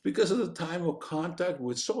 Because of the time of contact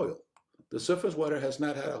with soil. The surface water has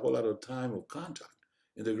not had a whole lot of time of contact.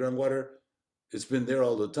 In the groundwater, it's been there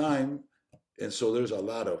all the time, and so there's a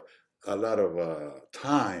lot of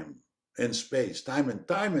time and space, time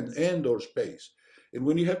and or space. And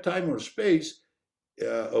when you have time or space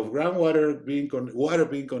of groundwater water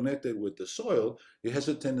being connected with the soil, it has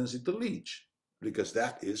a tendency to leach because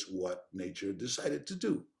that is what nature decided to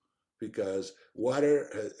do. Because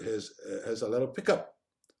water has a lot of pickup.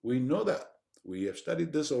 We know that. We have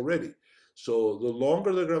studied this already. So the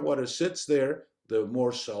longer the groundwater sits there, the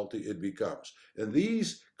more salty it becomes. And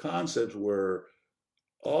these concepts were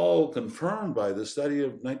all confirmed by the study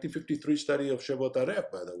of 1953 study of Chebotarev,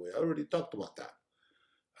 by the way. I already talked about that.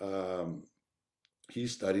 He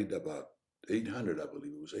studied about 800, I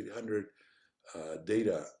believe it was 800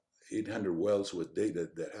 data, 800 wells with data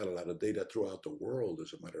that had a lot of data throughout the world,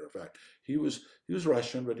 as a matter of fact. He was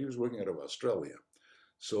Russian, but he was working out of Australia.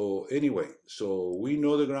 So anyway, so we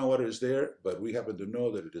know the groundwater is there, but we happen to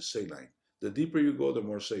know that it is saline. The deeper you go, the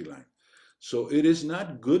more saline. So it is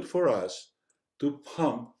not good for us to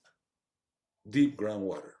pump deep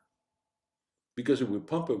groundwater. Because if we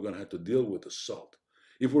pump it, we're going to have to deal with the salt.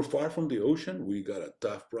 If we're far from the ocean, we got a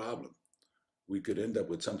tough problem. We could end up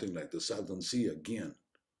with something like the Salton Sea again.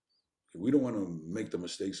 We don't want to make the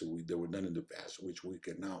mistakes that were done in the past, which we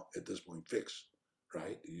can now, at this point, fix,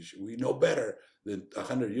 right? We know better than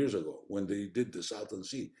 100 years ago when they did the Salton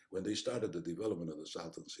Sea, when they started the development of the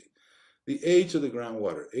Salton Sea. The age of the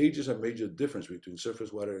groundwater. Age is a major difference between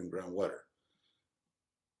surface water and groundwater.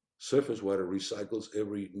 Surface water recycles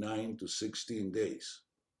every 9 to 16 days.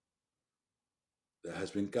 That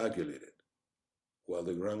has been calculated. While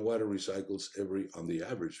the groundwater recycles on the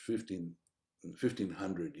average,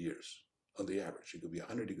 1,500 years. On the average, it could be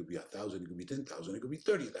 100, it could be 1,000, it could be 10,000, it could be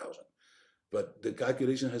 30,000. But the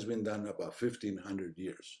calculation has been done about 1,500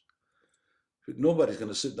 years. Nobody's going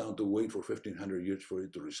to sit down to wait for 1,500 years for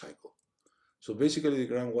it to recycle. So basically,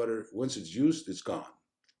 the groundwater, once it's used, it's gone.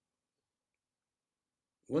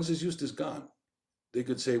 Once it's used, it's gone. They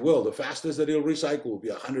could say, well, the fastest that it'll recycle will be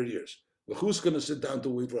 100 years. But who's going to sit down to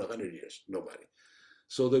wait for 100 years? Nobody.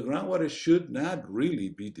 So the groundwater should not really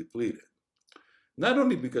be depleted. Not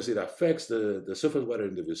only because it affects the surface water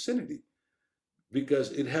in the vicinity,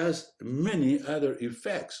 because it has many other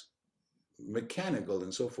effects, mechanical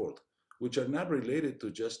and so forth, which are not related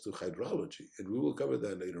to just to hydrology. And we will cover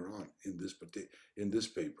that later on in this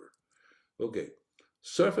paper. Okay,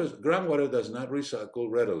 surface groundwater does not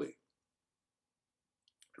recycle readily.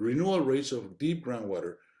 Renewal rates of deep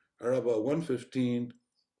groundwater are about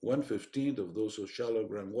 1/15 of those of shallow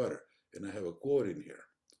groundwater. And I have a quote in here.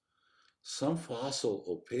 Some fossil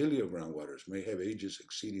or paleo groundwaters may have ages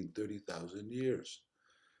exceeding 30,000 years.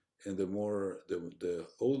 And the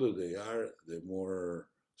older they are, the more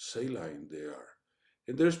saline they are.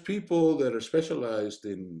 And there's people that are specialized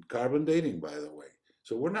in carbon dating, by the way.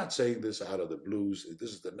 So we're not saying this out of the blues.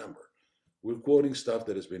 This is the number. We're quoting stuff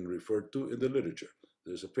that has been referred to in the literature.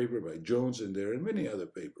 There's a paper by Jones in there and many other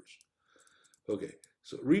papers. Okay,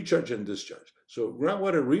 so recharge and discharge. So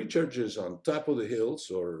groundwater recharges on top of the hills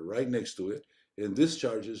or right next to it and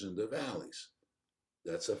discharges in the valleys.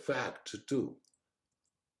 That's a fact too.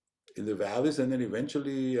 In the valleys, and then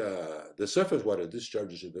eventually the surface water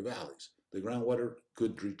discharges in the valleys. The groundwater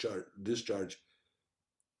could discharge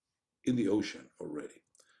in the ocean already.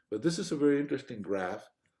 But this is a very interesting graph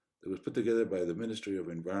that was put together by the Ministry of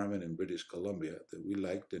Environment in British Columbia that we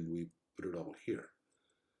liked, and we put it all here.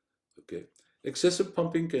 Okay. Excessive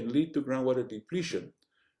pumping can lead to groundwater depletion,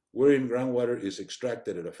 wherein groundwater is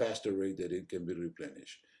extracted at a faster rate than it can be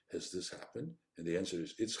replenished. Has this happened? And the answer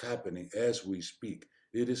is it's happening as we speak.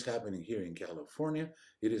 It is happening here in California.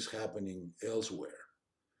 It is happening elsewhere.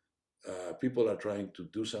 People are trying to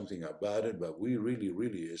do something about it, but we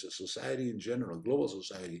really, as a society in general, global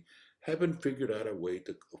society, haven't figured out a way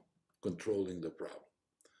to controlling the problem.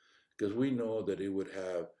 Because we know that it would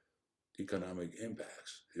have economic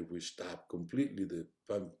impacts. If we stop completely the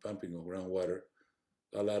pumping of groundwater,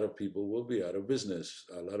 a lot of people will be out of business.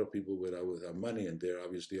 A lot of people without money, and they're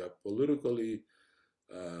obviously are politically,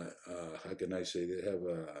 how can I say, they have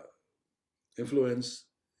influence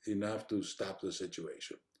enough to stop the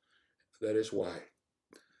situation. That is why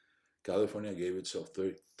California gave itself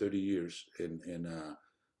 30 years, and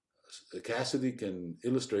Cassidy can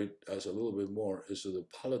illustrate us a little bit more as to the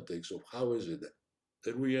politics of how is it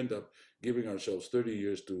that we end up giving ourselves 30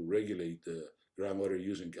 years to regulate the groundwater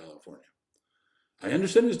use in California. I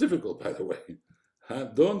understand it's difficult, by the way.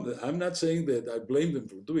 I'm not saying that I blame them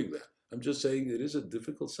for doing that. I'm just saying it is a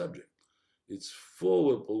difficult subject. It's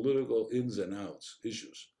full of political ins and outs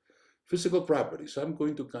issues. Physical properties. I'm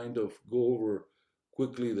going to kind of go over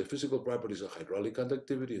quickly the physical properties of hydraulic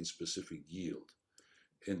conductivity and specific yield.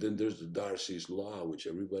 And then there's the Darcy's law, which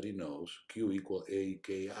everybody knows, Q equal A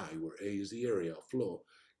Ki, where A is the area of flow,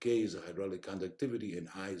 K is the hydraulic conductivity, and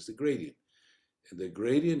I is the gradient. And the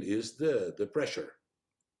gradient is the pressure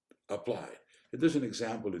applied. And there's an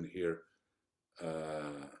example in here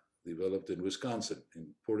developed in Wisconsin,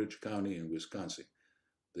 in Portage County in Wisconsin,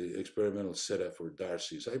 the experimental setup for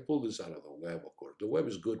Darcy's. I pulled this out of the web, of course. The web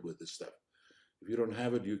is good with this stuff. If you don't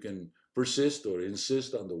have it, you can persist or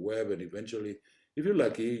insist on the web, and eventually, if you're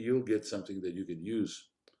lucky, you'll get something that you can use.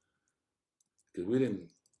 Because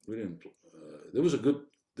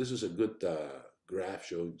this is a good graph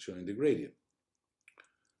showing the gradient,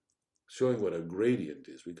 showing what a gradient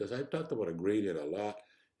is, because I've talked about a gradient a lot.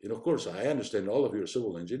 And of course, I understand all of you are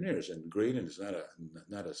civil engineers, and gradient is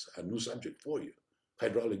not a new subject for you.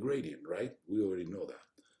 Hydraulic gradient, right? We already know that.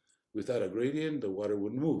 Without a gradient, the water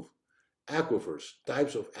would move. Aquifers,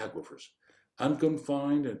 types of aquifers,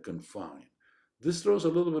 unconfined and confined. This throws a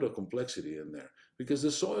little bit of complexity in there because the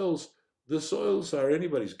soils are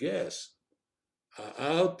anybody's guess.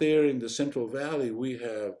 Out there in the Central Valley, we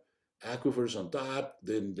have aquifers on top,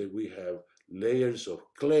 then we have layers of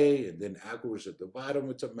clay, and then aquifers at the bottom.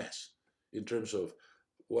 It's a mess in terms of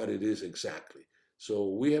what it is exactly. So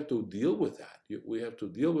we have to deal with that. We have to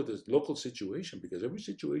deal with this local situation because every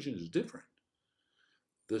situation is different.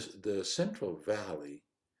 The Central Valley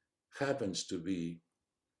happens to be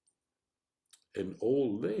an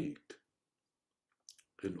old lake.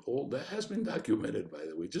 That has been documented, by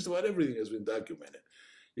the way. Just about everything has been documented.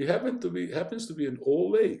 It happens to be an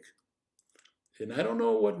old lake. And I don't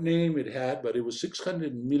know what name it had, but it was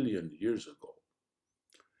 600 million years ago.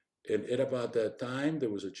 And at about that time, there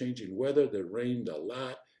was a change in weather. There rained a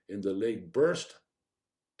lot, and the lake burst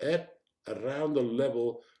at around the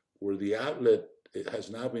level where the outlet has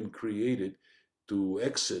now been created to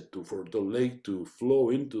exit, for the lake to flow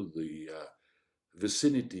into the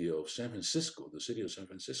vicinity of San Francisco, the city of San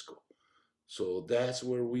Francisco. So that's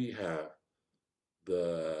where we have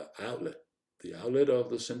the outlet of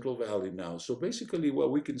the Central Valley now. So basically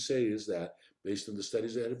what we can say is that, based on the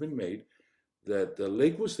studies that have been made, that the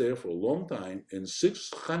lake was there for a long time, and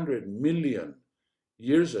 600 million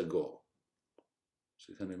years ago,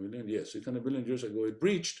 600 million? Yes, 600 million years ago, it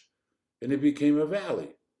breached and it became a valley.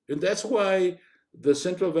 And that's why the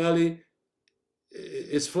Central Valley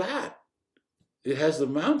is flat. It has the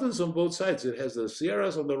mountains on both sides. It has the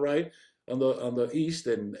Sierras on the right, on the east,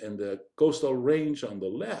 and the coastal range on the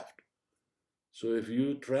left. So if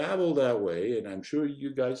you travel that way, and I'm sure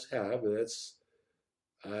you guys have, that's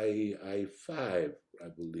I-5, I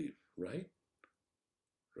believe, right?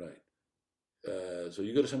 Right. So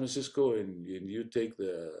you go to San Francisco and you take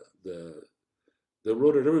the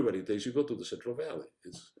road that everybody takes. You go to the Central Valley.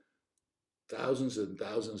 It's thousands and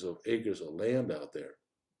thousands of acres of land out there,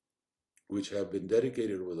 which have been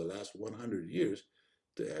dedicated over the last 100 years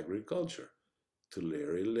to agriculture.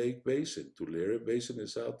 Tulare Lake Basin. Tulare Basin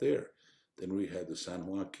is out there. Then we have the San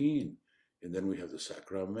Joaquin, and then we have the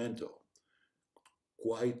Sacramento.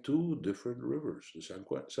 Quite two different rivers. The San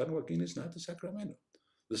Joaquin is not the Sacramento.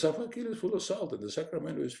 The San Joaquin is full of salt, and the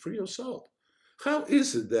Sacramento is free of salt. How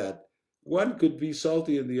is it that one could be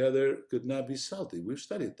salty and the other could not be salty? We've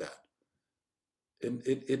studied that. And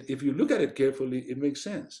if you look at it carefully, it makes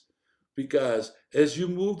sense. Because as you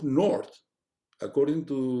move north, according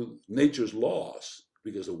to nature's laws,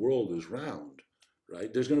 because the world is round,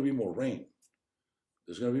 right? There's going to be more rain.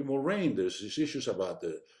 There's going to be more rain. There's these issues about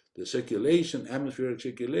the circulation, atmospheric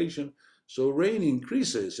circulation. So rain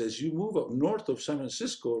increases as you move up north of San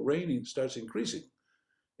Francisco. Rain starts increasing,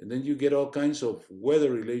 and then you get all kinds of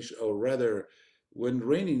weather relation, or rather, when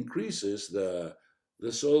rain increases, the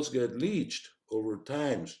soils get leached over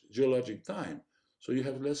time, geologic time. So you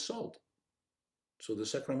have less salt. So the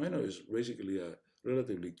Sacramento is basically a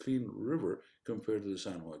relatively clean river compared to the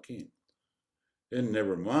San Joaquin. And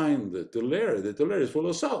never mind the Tulare. The Tulare is full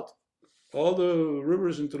of salt. All the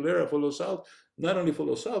rivers in Tulare are full of salt. Not only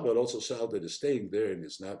full of salt, but also salt that is staying there and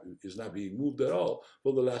is not being moved at all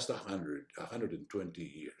for the last 120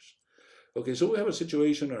 years. Okay, so we have a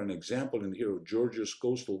situation or an example in here of Georgia's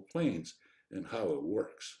coastal plains and how it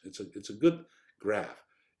works. It's a good graph.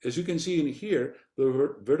 As you can see in here,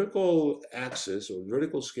 the vertical axis or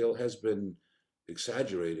vertical scale has been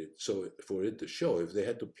exaggerated so for it to show. If they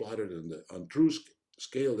had to plot it on true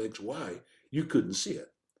scale XY, you couldn't see it.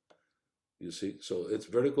 You see, so it's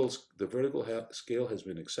vertical. The vertical scale has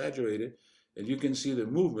been exaggerated, and you can see the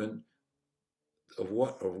movement of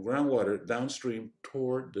groundwater downstream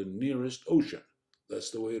toward the nearest ocean. That's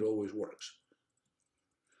the way it always works.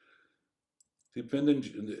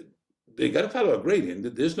 They got to follow a gradient.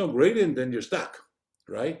 If there's no gradient, then you're stuck,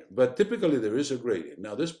 right? But typically there is a gradient.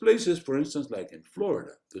 Now there's places, for instance, like in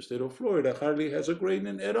Florida, the state of Florida hardly has a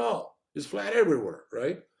gradient at all. It's flat everywhere,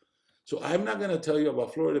 right? So I'm not going to tell you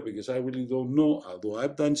about Florida because I really don't know, although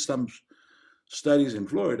I've done some studies in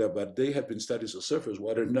Florida, but they have been studies of surface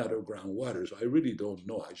water, not of groundwater. So I really don't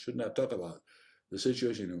know. I should not talk about the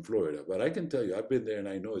situation in Florida, but I can tell you, I've been there and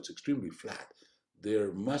I know it's extremely flat.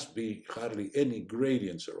 There must be hardly any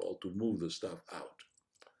gradients at all to move the stuff out.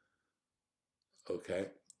 Okay.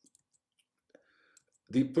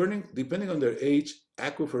 Depending on their age,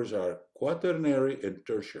 aquifers are quaternary and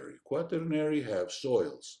tertiary. Quaternary have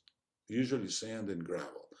soils, usually sand and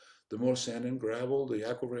gravel. The more sand and gravel the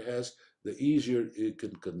aquifer has, the easier it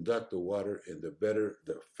can conduct the water and the better,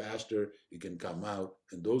 the faster it can come out.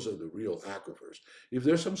 And those are the real aquifers. If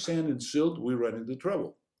there's some sand and silt, we run into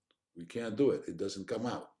trouble. We can't do it. It doesn't come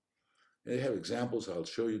out. And they have examples. I'll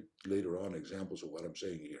show you later on examples of what I'm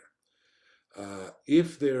saying here.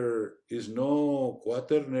 If there is no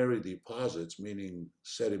quaternary deposits, meaning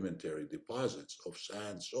sedimentary deposits of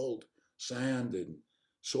sand and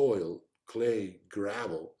soil, clay,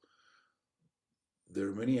 gravel, there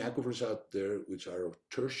are many aquifers out there which are of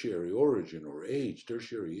tertiary origin or age,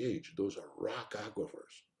 tertiary age. Those are rock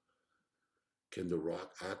aquifers. Can the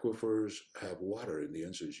rock aquifers have water? And the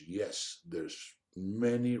answer is yes. There's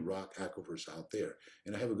many rock aquifers out there.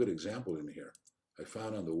 And I have a good example in here. I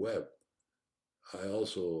found on the web. I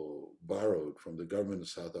also borrowed from the government of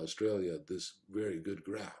South Australia this very good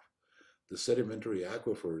graph. The sedimentary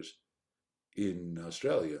aquifers in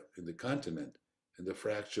Australia, in the continent, and the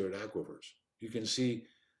fractured aquifers. You can see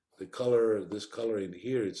the color, this color in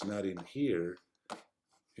here, it's not in here.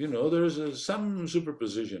 You know, there's some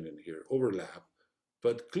superposition in here, overlap,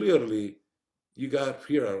 but clearly you got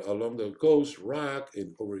here along the coast rock,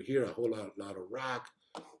 and over here a whole lot of rock,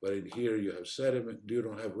 but in here you have sediment. You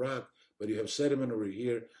don't have rock, but you have sediment over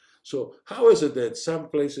here. So how is it that some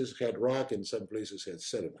places had rock and some places had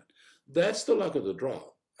sediment? That's the luck of the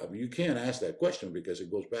draw. I mean, you can't ask that question because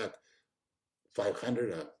it goes back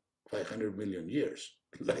 500 million years,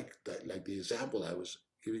 like the example I was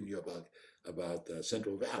giving you about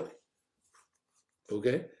Central Valley.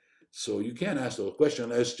 Okay, so you can't ask the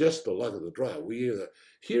question. It's just the luck of the draw.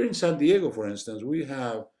 Here in San Diego, for instance, we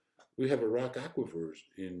have a rock aquifers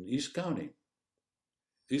in East County.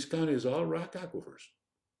 East County is all rock aquifers,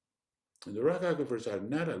 and the rock aquifers are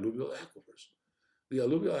not alluvial aquifers. The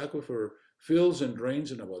alluvial aquifer fills and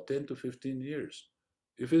drains in about 10 to 15 years.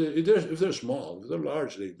 If they're small, if they're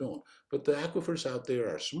large, they don't. But the aquifers out there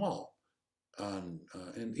are small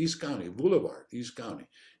in East County, Boulevard, East County.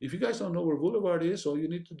 If you guys don't know where Boulevard is, all you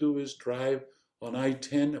need to do is drive on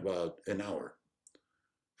I-10 about an hour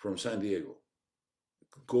from San Diego,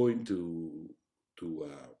 going to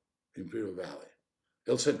Imperial Valley,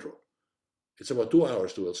 El Centro. It's about 2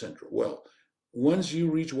 hours to El Centro. Well, once you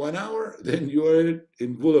reach 1 hour, then you are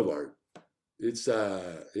in Boulevard. I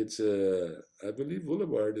believe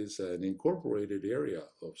Boulevard is an incorporated area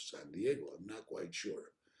of San Diego. I'm not quite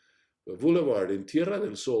sure. But Boulevard in Tierra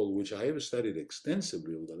del Sol, which I have studied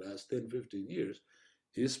extensively over the last 10, 15 years,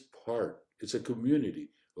 it's a community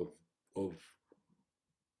of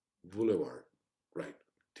Boulevard, right?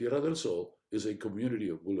 Tierra del Sol is a community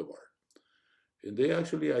of Boulevard. And they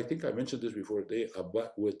actually, I think I mentioned this before, they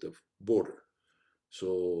abut with the border.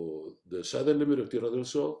 So the southern limit of Tierra del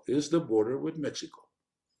Sol is the border with Mexico.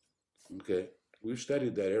 Okay, we've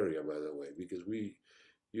studied that area, by the way, because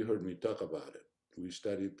you heard me talk about it. We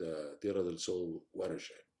studied the Tierra del Sol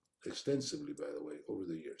watershed extensively, by the way, over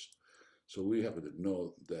the years. So we happen to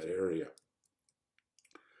know that area.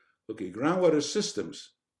 Okay, groundwater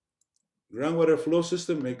systems. Groundwater flow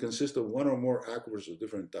system may consist of one or more aquifers of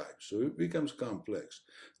different types. So it becomes complex.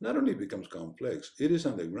 Not only becomes complex, it is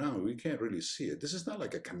underground. We can't really see it. This is not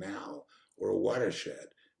like a canal or a watershed,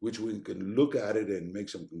 which we can look at it and make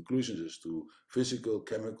some conclusions as to physical,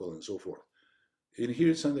 chemical, and so forth. In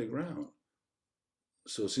here, it's underground.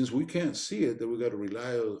 So since we can't see it, then we got to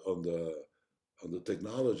rely on the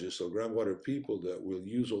technologists or groundwater people that will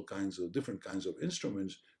use all kinds of different kinds of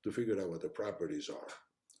instruments to figure out what the properties are,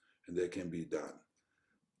 and that can be done.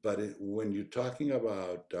 But when you're talking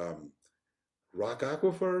about rock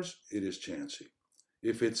aquifers, it is chancy.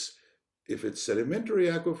 If it's sedimentary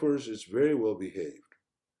aquifers, it's very well behaved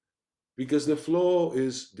because the flow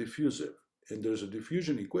is diffusive, and there's a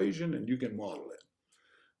diffusion equation, and you can model it.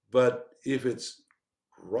 But if it's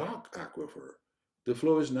rock aquifer, the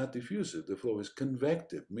flow is not diffusive. The flow is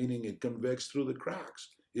convective, meaning it convects through the cracks.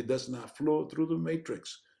 It does not flow through the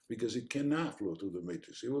matrix because it cannot flow through the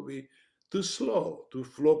matrix. It will be too slow to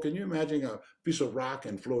flow. Can you imagine a piece of rock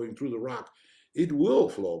and flowing through the rock? It will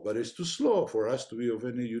flow, but it's too slow for us to be of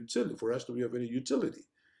any utility.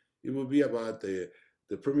 It will be about the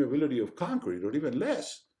permeability of concrete or even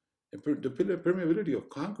less. And the permeability of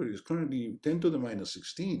concrete is currently 10 to the minus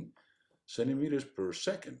 16 centimeters per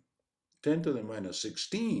second. 10 to the minus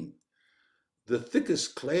 16. The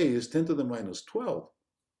thickest clay is 10 to the minus 12.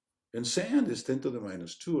 And sand is 10 to the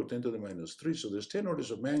minus 2 or 10 to the minus 3. So there's 10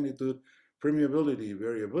 orders of magnitude permeability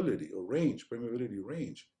variability or range, permeability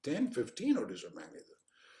range, 10, 15 orders of magnitude.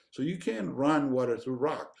 So you can't run water through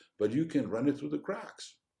rock, but you can run it through the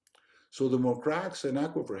cracks. So the more cracks an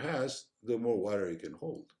aquifer has, the more water it can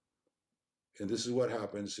hold. And this is what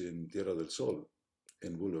happens in Tierra del Sol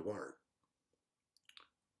and Boulevard.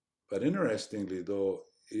 But interestingly, though,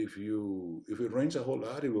 if it rains a whole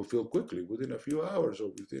lot, it will fill quickly within a few hours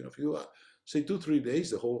or within a few, say 2-3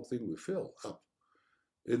 days, the whole thing will fill up.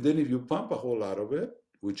 And then if you pump a whole lot of it,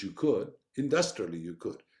 which you could, industrially you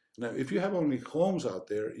could. Now, if you have only homes out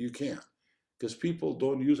there, you can't, because people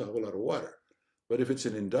don't use a whole lot of water. But if it's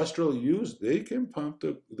an industrial use, they can pump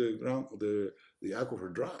the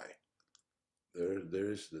aquifer dry.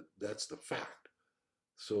 That's the fact.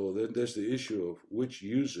 So then there's the issue of which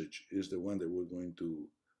usage is the one that we're going to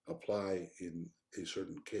apply in a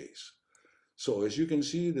certain case. So as you can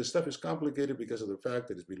see, the stuff is complicated because of the fact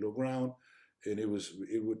that it's below ground, and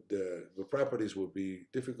the properties would be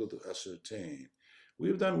difficult to ascertain.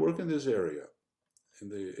 We've done work in this area, in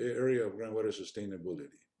the area of groundwater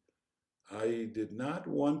sustainability. I did not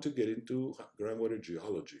want to get into groundwater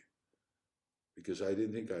geology because I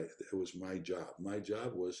didn't think it was my job. My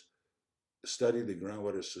job was study the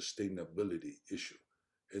groundwater sustainability issue.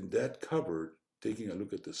 And that covered taking a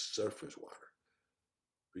look at the surface water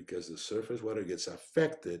because the surface water gets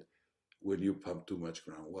affected when you pump too much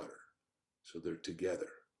groundwater. So they're together.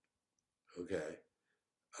 Okay.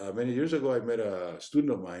 Many years ago, I met a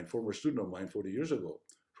student of mine, former student of mine 40 years ago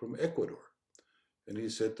from Ecuador. And he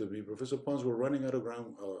said to me, Professor Ponce, we're running out of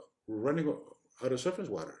surface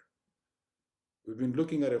water. We've been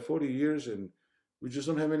looking at it 40 years and we just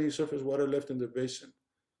don't have any surface water left in the basin.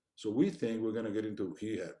 So we think we're going to get into,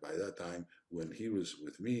 he had, by that time, when he was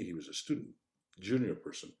with me, he was a student, junior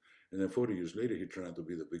person. And then 40 years later, he turned out to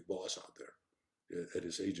be the big boss out there at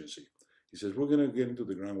his agency. He says, we're going to get into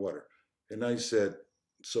the groundwater. And I said,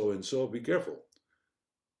 so be careful.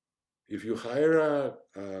 If you hire a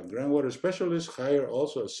groundwater specialist, hire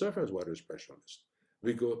also a surface water specialist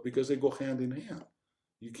because they go hand in hand.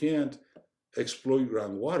 You can't exploit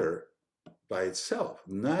groundwater by itself.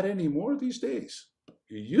 Not anymore these days.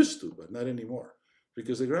 You used to, but not anymore.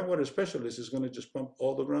 Because the groundwater specialist is going to just pump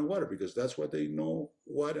all the groundwater because that's what they know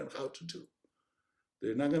what and how to do.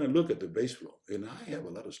 They're not going to look at the base flow. And I have a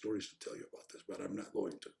lot of stories to tell you about this, but I'm not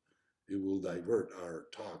going to. It will divert our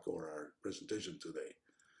talk or our presentation today.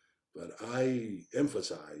 But I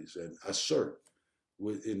emphasize and assert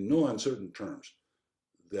in no uncertain terms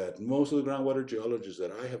that most of the groundwater geologists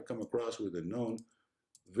that I have come across with and known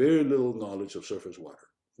very little knowledge of surface water,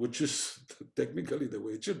 which is technically the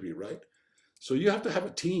way it should be, right? So you have to have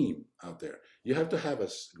a team out there. You have to have a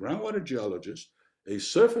groundwater geologist, a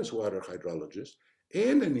surface water hydrologist,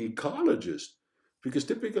 and an ecologist, because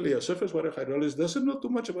typically a surface water hydrologist doesn't know too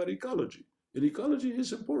much about ecology, and ecology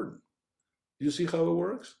is important. You see how it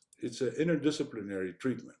works? It's an interdisciplinary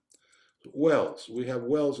treatment. Wells, we have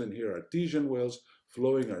wells in here, artesian wells,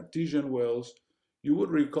 flowing artesian wells. You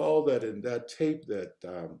would recall that in that tape that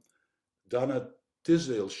Donna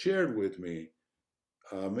Tisdale shared with me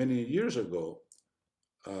many years ago,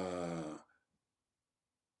 uh,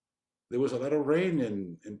 there was a lot of rain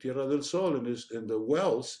in Tierra del Sol, and in the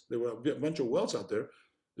wells, there were a bunch of wells out there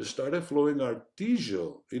that started flowing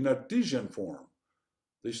in artesian form.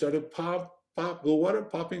 They started the water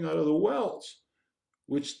popping out of the wells,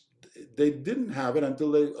 which they didn't have it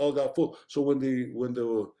until they all got full. So when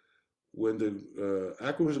the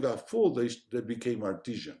aquifers got full, they became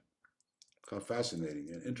artesian. How fascinating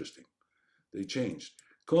and interesting. They changed.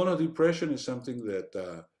 Conal depression is something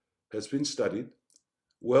that has been studied.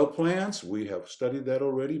 Well plants, we have studied that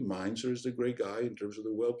already. Mainzer is the great guy in terms of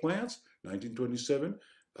the well plants, 1927.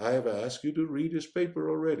 I have asked you to read his paper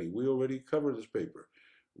already. We already covered this paper.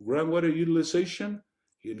 Groundwater utilization,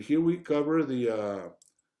 and here we cover the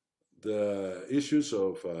issues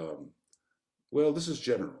of, well, this is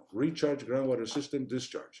general, recharge, groundwater system,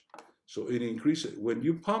 discharge. So it increases, when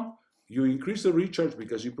you pump, you increase the recharge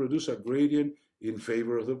because you produce a gradient in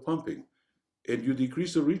favor of the pumping. And you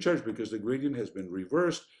decrease the recharge because the gradient has been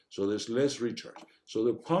reversed, so there's less recharge. So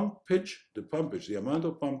the pumpage, the amount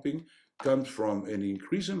of pumping comes from an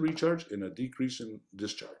increase in recharge and a decrease in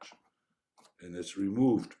discharge. And it's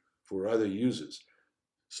removed for other uses.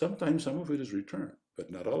 Sometimes some of it is returned,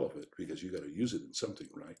 but not all of it, because you got to use it in something,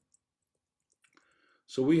 right?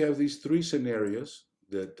 So we have these three scenarios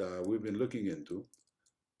that we've been looking into,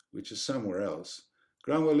 which is somewhere else.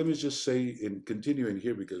 Groundwater, let me just say, in continuing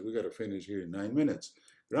here, because we got to finish here in 9 minutes.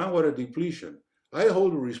 Groundwater depletion. I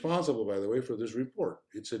hold you responsible, by the way, for this report.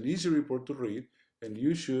 It's an easy report to read, and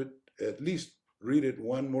you should at least read it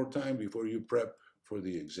one more time before you prep for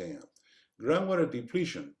the exam. Groundwater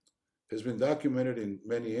depletion has been documented in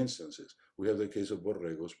many instances. We have the case of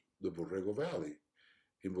the Borrego Valley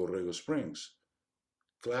in Borrego Springs.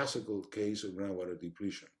 Classical case of groundwater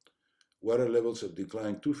depletion. Water levels have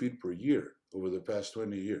declined 2 feet per year over the past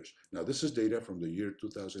 20 years. Now, this is data from the year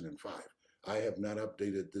 2005. I have not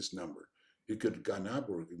updated this number. It could have gone up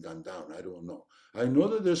or it could have gone down. I don't know. I know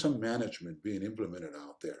that there's some management being implemented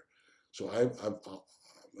out there. So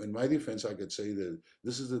in my defense, I could say that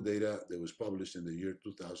this is the data that was published in the year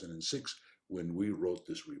 2006 when we wrote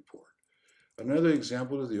this report. Another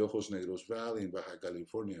example is the Ojos Negros Valley in Baja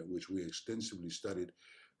California, which we extensively studied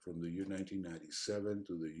from the year 1997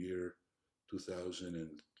 to the year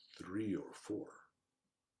 2003 or 4.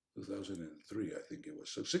 2003, I think it was.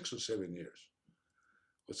 So 6 or 7 years.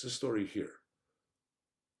 What's the story here?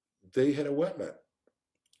 They had a wetland,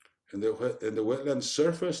 and the wetland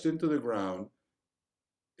surfaced into the ground,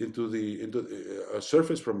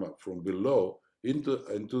 surface from below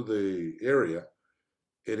into the area,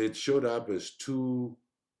 and it showed up as two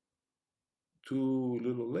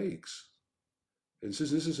little lakes. And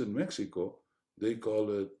since this is in Mexico, they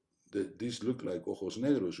call it these look like ojos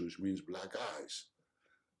negros, which means black eyes.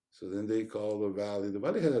 So then they call the valley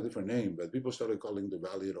has a different name, but people started calling the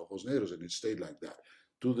valley of Ojos Negros, and it stayed like that.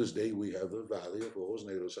 To this day, we have the valley of Ojos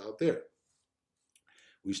Negros out there.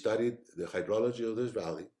 We studied the hydrology of this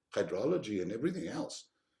valley, hydrology and everything else,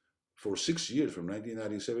 for 6 years, from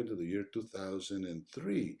 1997 to the year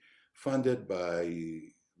 2003, funded by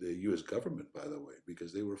the US government, by the way,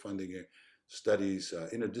 because they were funding studies,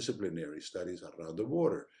 interdisciplinary studies around the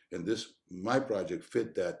water. And my project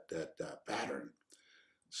fit that pattern.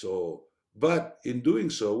 So, but in doing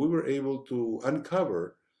so, we were able to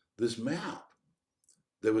uncover this map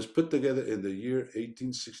that was put together in the year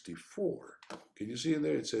 1864. Can you see in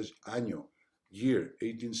there? It says año, year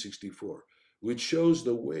 1864, which shows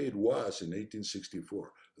the way it was in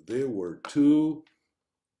 1864. There were two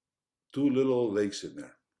little lakes in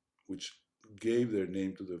there, which gave their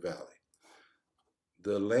name to the valley.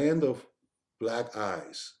 The land of black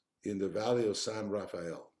eyes in the valley of San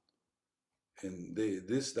Rafael. And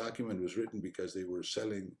this document was written because they were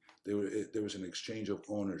selling, there was an exchange of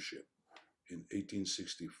ownership in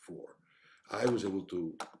 1864. I was able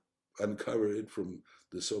to uncover it from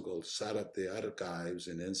the so-called Zárate archives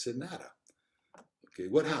in Ensenada. Okay,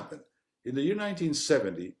 what happened? In the year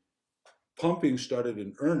 1970, pumping started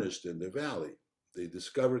in earnest in the valley. They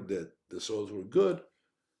discovered that the soils were good.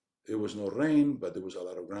 There was no rain, but there was a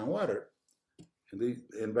lot of groundwater.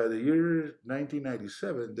 And by the year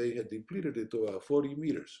 1997, they had depleted it to 40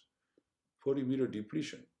 meters, 40-meter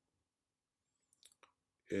depletion.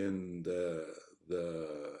 And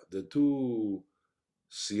the two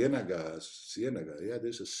ciénaga, yeah,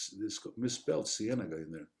 there's this misspelled ciénaga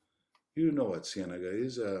in there. You know what ciénaga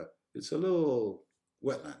is. It's a little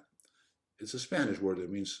wetland. It's a Spanish word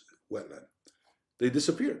that means wetland. They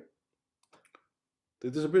disappeared.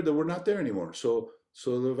 They were not there anymore. So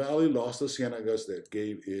So the valley lost the cienagas that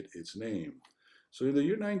gave it its name. So in the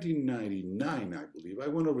year 1999, I believe, I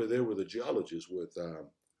went over there with a geologist with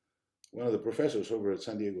one of the professors over at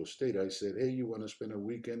San Diego State. I said, hey, you want to spend a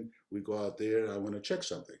weekend? We go out there. I want to check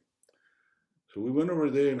something. So we went over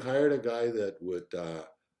there and hired a guy that would,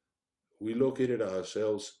 we located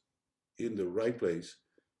ourselves in the right place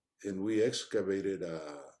and we excavated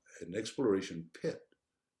an exploration pit.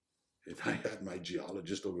 And I had my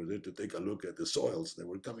geologist over there to take a look at the soils that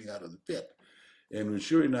were coming out of the pit. And we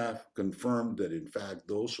sure enough confirmed that in fact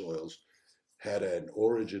those soils had an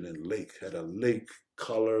origin in lake, had a lake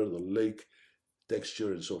color, the lake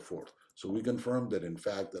texture and so forth. So we confirmed that in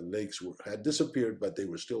fact the lakes had disappeared, but they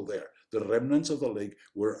were still there. The remnants of the lake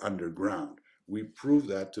were underground. We proved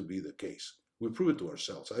that to be the case. We proved it to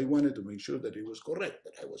ourselves. I wanted to make sure that it was correct,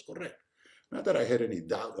 that I was correct. Not that I had any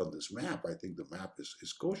doubt on this map. I think the map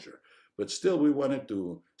is kosher. But still, we wanted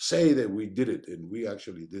to say that we did it, and we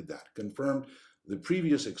actually did that. Confirmed the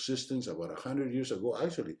previous existence about 100 years ago,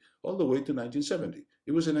 actually, all the way to 1970.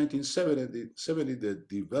 It was in 1970 that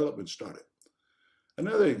development started.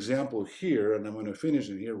 Another example here, and I'm going to finish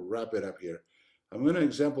it here, wrap it up here. I'm going to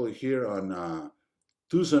example here on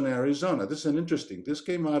Tucson, Arizona. This is an interesting. This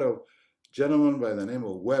came out of a gentleman by the name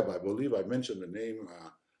of Webb. I believe I mentioned the name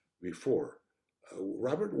before.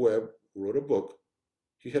 Robert Webb wrote a book.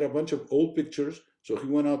 He had a bunch of old pictures, so he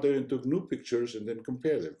went out there and took new pictures and then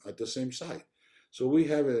compared them at the same site. So we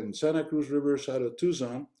have in Santa Cruz River side of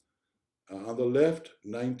Tucson, on the left,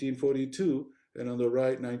 1942, and on the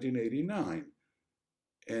right, 1989.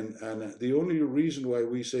 And the only reason why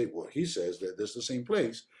we say, well, he says that that's the same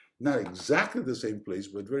place, not exactly the same place,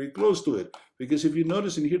 but very close to it. Because if you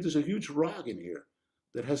notice in here, there's a huge rock in here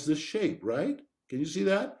that has this shape, right? Can you see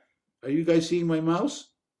that? Are you guys seeing my mouse?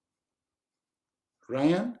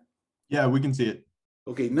 Ryan? Yeah, we can see it.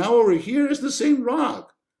 Okay, now over here is the same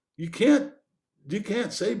rock. You can't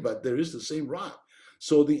say, but there is the same rock.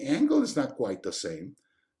 So the angle is not quite the same,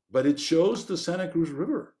 but it shows the Santa Cruz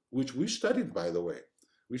River, which we studied, by the way.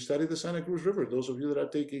 We studied the Santa Cruz River. Those of you that are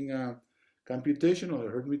taking computational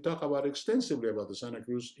heard me talk about extensively about the Santa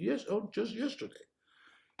Cruz just yesterday.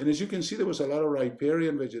 And as you can see, there was a lot of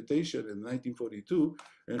riparian vegetation in 1942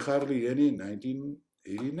 and hardly any in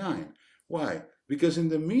 1989. Why? Because in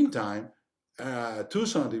the meantime,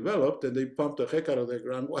 Tucson developed and they pumped the heck out of their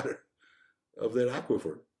groundwater, of their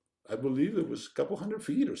aquifer. I believe it was a couple 100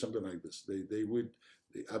 feet or something like this. They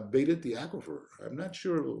abated the aquifer. I'm not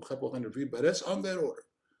sure a couple 100 feet, but that's on that order.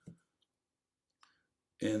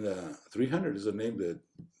 And 300 is a name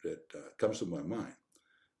that comes to my mind.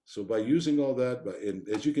 So by using all that, and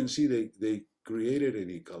as you can see, they created an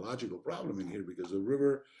ecological problem in here because the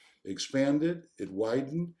river expanded, it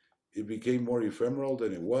widened, it became more ephemeral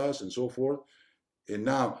than it was, and so forth. And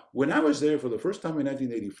now, when I was there for the first time in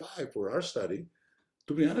 1985 for our study,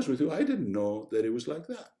 to be honest with you, I didn't know that it was like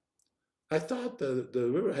that. I thought the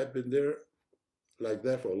river had been there like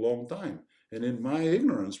that for a long time. And in my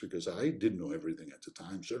ignorance, because I didn't know everything at the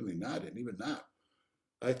time, certainly not, and even now,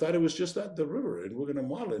 I thought it was just that the river, and we're going to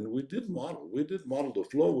model it. And we did model. We did model the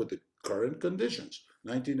flow with the current conditions,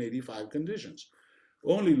 1985 conditions.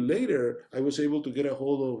 Only later, I was able to get a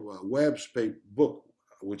hold of Webb's book,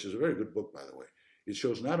 which is a very good book, by the way. It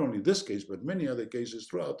shows not only this case, but many other cases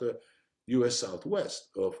throughout the U.S. Southwest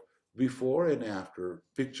of before and after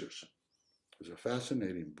pictures. It's a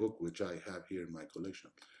fascinating book, which I have here in my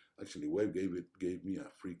collection. Actually, Webb gave me a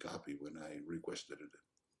free copy when I requested it.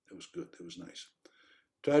 It was good. It was nice.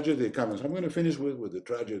 Tragedy of the Commons. I'm going to finish with the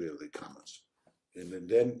tragedy of the commons. And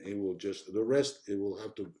then it will just, the rest, it will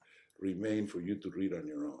have to remain for you to read on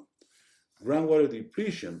your own. Groundwater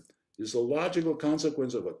depletion is a logical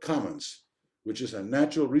consequence of a commons, which is a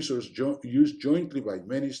natural resource used jointly by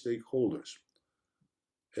many stakeholders.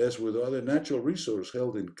 As with other natural resources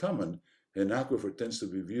held in common, an aquifer tends to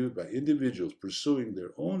be viewed by individuals pursuing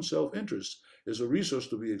their own self-interest as a resource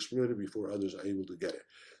to be exploited before others are able to get it.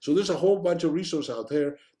 So there's a whole bunch of resources out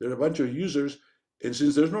there. There are a bunch of users, and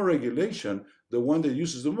since there's no regulation, the one that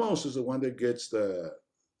uses the most is the one that gets the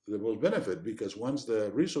most benefit, because once the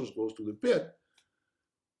resource goes to the pit,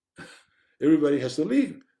 everybody has to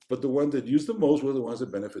leave. But the ones that use the most were the ones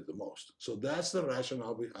that benefit the most. So that's the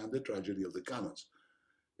rationale behind the tragedy of the commons.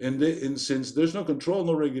 And since there's no control,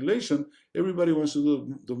 no regulation, everybody wants to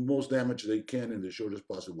do the most damage they can in the shortest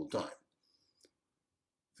possible time.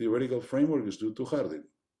 Theoretical framework is due to Harding.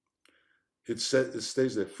 It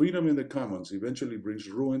states that freedom in the commons eventually brings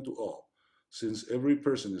ruin to all, since every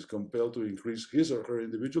person is compelled to increase his or her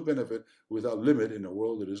individual benefit without limit in a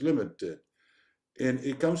world that is limited. And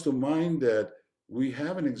it comes to mind that we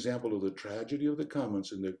have an example of the tragedy of the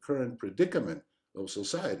commons in the current predicament of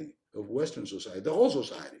society, of Western society, the whole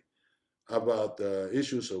society, about the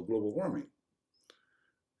issues of global warming.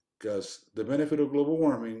 Because the benefit of global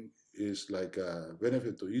warming is like a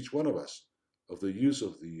benefit to each one of us of the use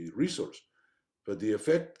of the resource, but the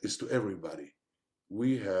effect is to everybody.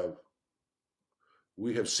 We have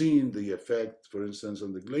we have seen the effect, for instance,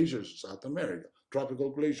 on the glaciers of South America, tropical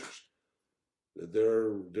glaciers.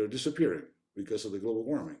 They're disappearing because of the global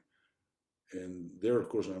warming, and they're of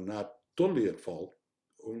course are not totally at fault,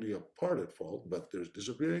 only a part at fault, but they're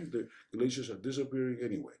disappearing. The glaciers are disappearing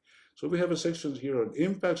anyway. So we have a section here on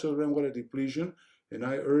impacts of groundwater depletion, and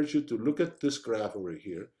I urge you to look at this graph over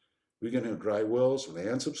here. We can have dry wells,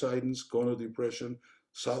 land subsidence, conal depression,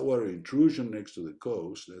 saltwater intrusion next to the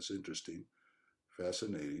coast. That's interesting,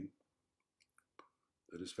 fascinating.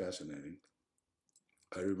 That is fascinating.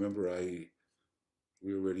 I remember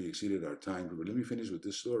we already exceeded our time, but let me finish with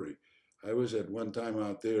this story. I was at one time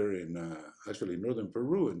out there in actually northern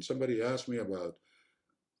Peru, and somebody asked me about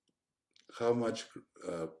how much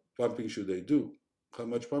pumping should they do, how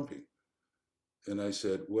much pumping, and I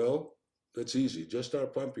said, well, that's easy. Just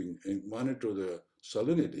start pumping and monitor the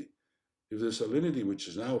salinity. If the salinity, which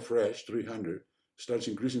is now fresh, 300, starts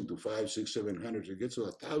increasing to 5, 6, 700, it gets to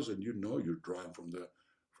 1,000, you know you're drawing from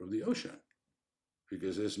the ocean,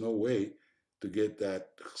 because there's no way to get that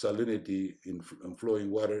salinity in flowing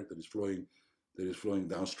water that is flowing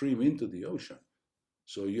downstream into the ocean.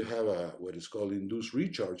 So you have what is called induced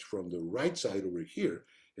recharge from the right side over here,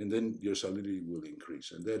 and then your salinity will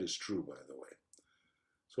increase, and that is true, by the way.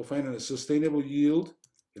 So finally, a sustainable yield,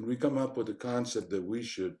 and we come up with the concept that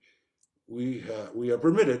we are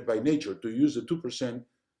permitted by nature to use the 2%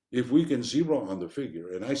 if we can zero on the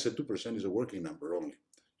figure. And I said 2% is a working number only.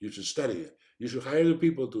 You should study it. You should hire the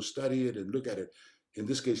people to study it and look at it. In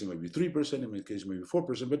this case, it might be 3%, in my case, it might be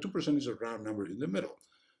 4%, but 2% is a round number in the middle.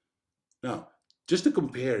 Now, just to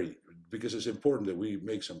compare, because it's important that we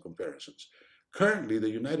make some comparisons. Currently, the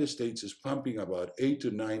United States is pumping about 8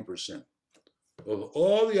 to 9% of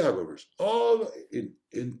all the aquifers, all in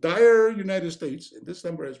entire United States, and this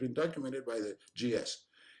number has been documented by the GS.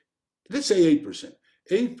 Let's say 8%.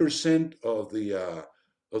 8% of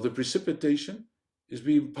the precipitation is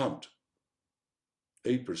being pumped.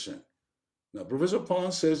 8%. Now, Professor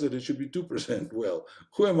Ponce says that it should be 2%. Well,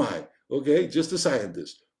 who am I? Okay, just a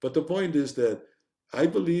scientist. But the point is that I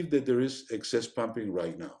believe that there is excess pumping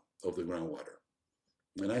right now of the groundwater.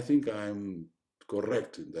 And I think I'm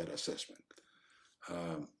correct in that assessment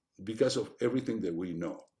because of everything that we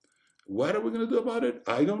know. What are we going to do about it?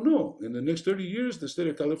 I don't know. In the next 30 years, the state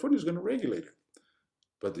of California is going to regulate it.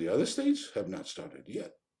 But the other states have not started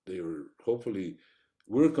yet. They are hopefully,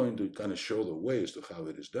 we're going to kind of show the way as to how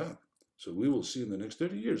it is done. So we will see in the next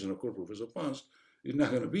 30 years. And of course, Professor Ponce is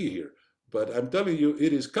not going to be here. But I'm telling you,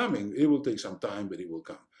 it is coming. It will take some time, but it will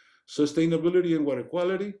come. Sustainability and water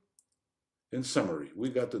quality. In summary, we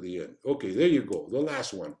got to the end. Okay, there you go. The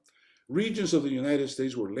last one. Regions of the United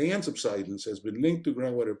States where land subsidence has been linked to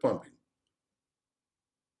groundwater pumping.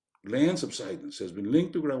 Land subsidence has been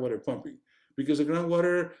linked to groundwater pumping because the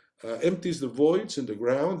groundwater empties the voids in the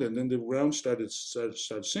ground, and then the ground starts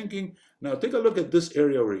sinking. Now take a look at this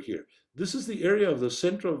area over here. This is the area of the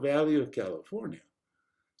Central Valley of California.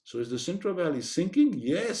 So is the Central Valley sinking?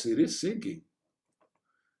 Yes, it is sinking.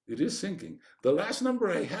 It is sinking. The last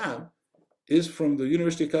number I have is from the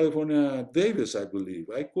University of California, Davis, I believe.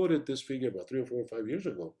 I quoted this figure about 3 or 4 or 5 years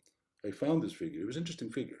ago. I found this figure. It was an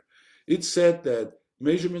interesting figure. It said that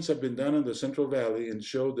measurements have been done in the Central Valley and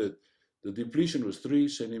showed that the depletion was 3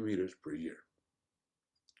 centimeters per year.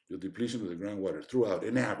 The depletion of the groundwater throughout,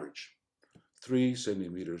 an average, 3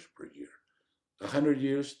 centimeters per year. 100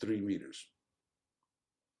 years, 3 meters,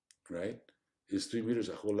 right? Is 3 meters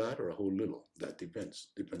a whole lot or a whole little? That depends.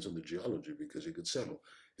 Depends on the geology, because it could settle.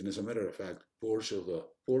 And as a matter of fact,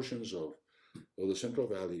 portions of the Central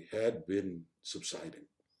Valley had been subsiding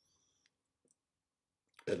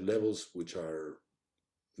at levels which are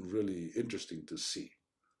really interesting to see.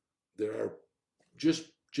 There are just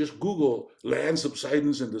Google land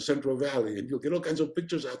subsidence in the Central Valley, and you'll get all kinds of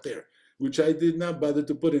pictures out there, which I did not bother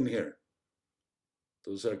to put in here.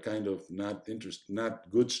 Those are kind of not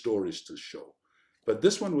good stories to show. But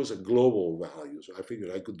this one was a global value, so I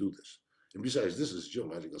figured I could do this. And besides, this is a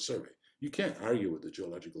geological survey. You can't argue with the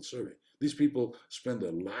geological survey. These people spend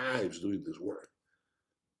their lives doing this work.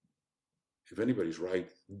 If anybody's right,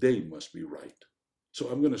 they must be right. So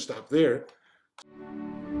I'm going to stop there.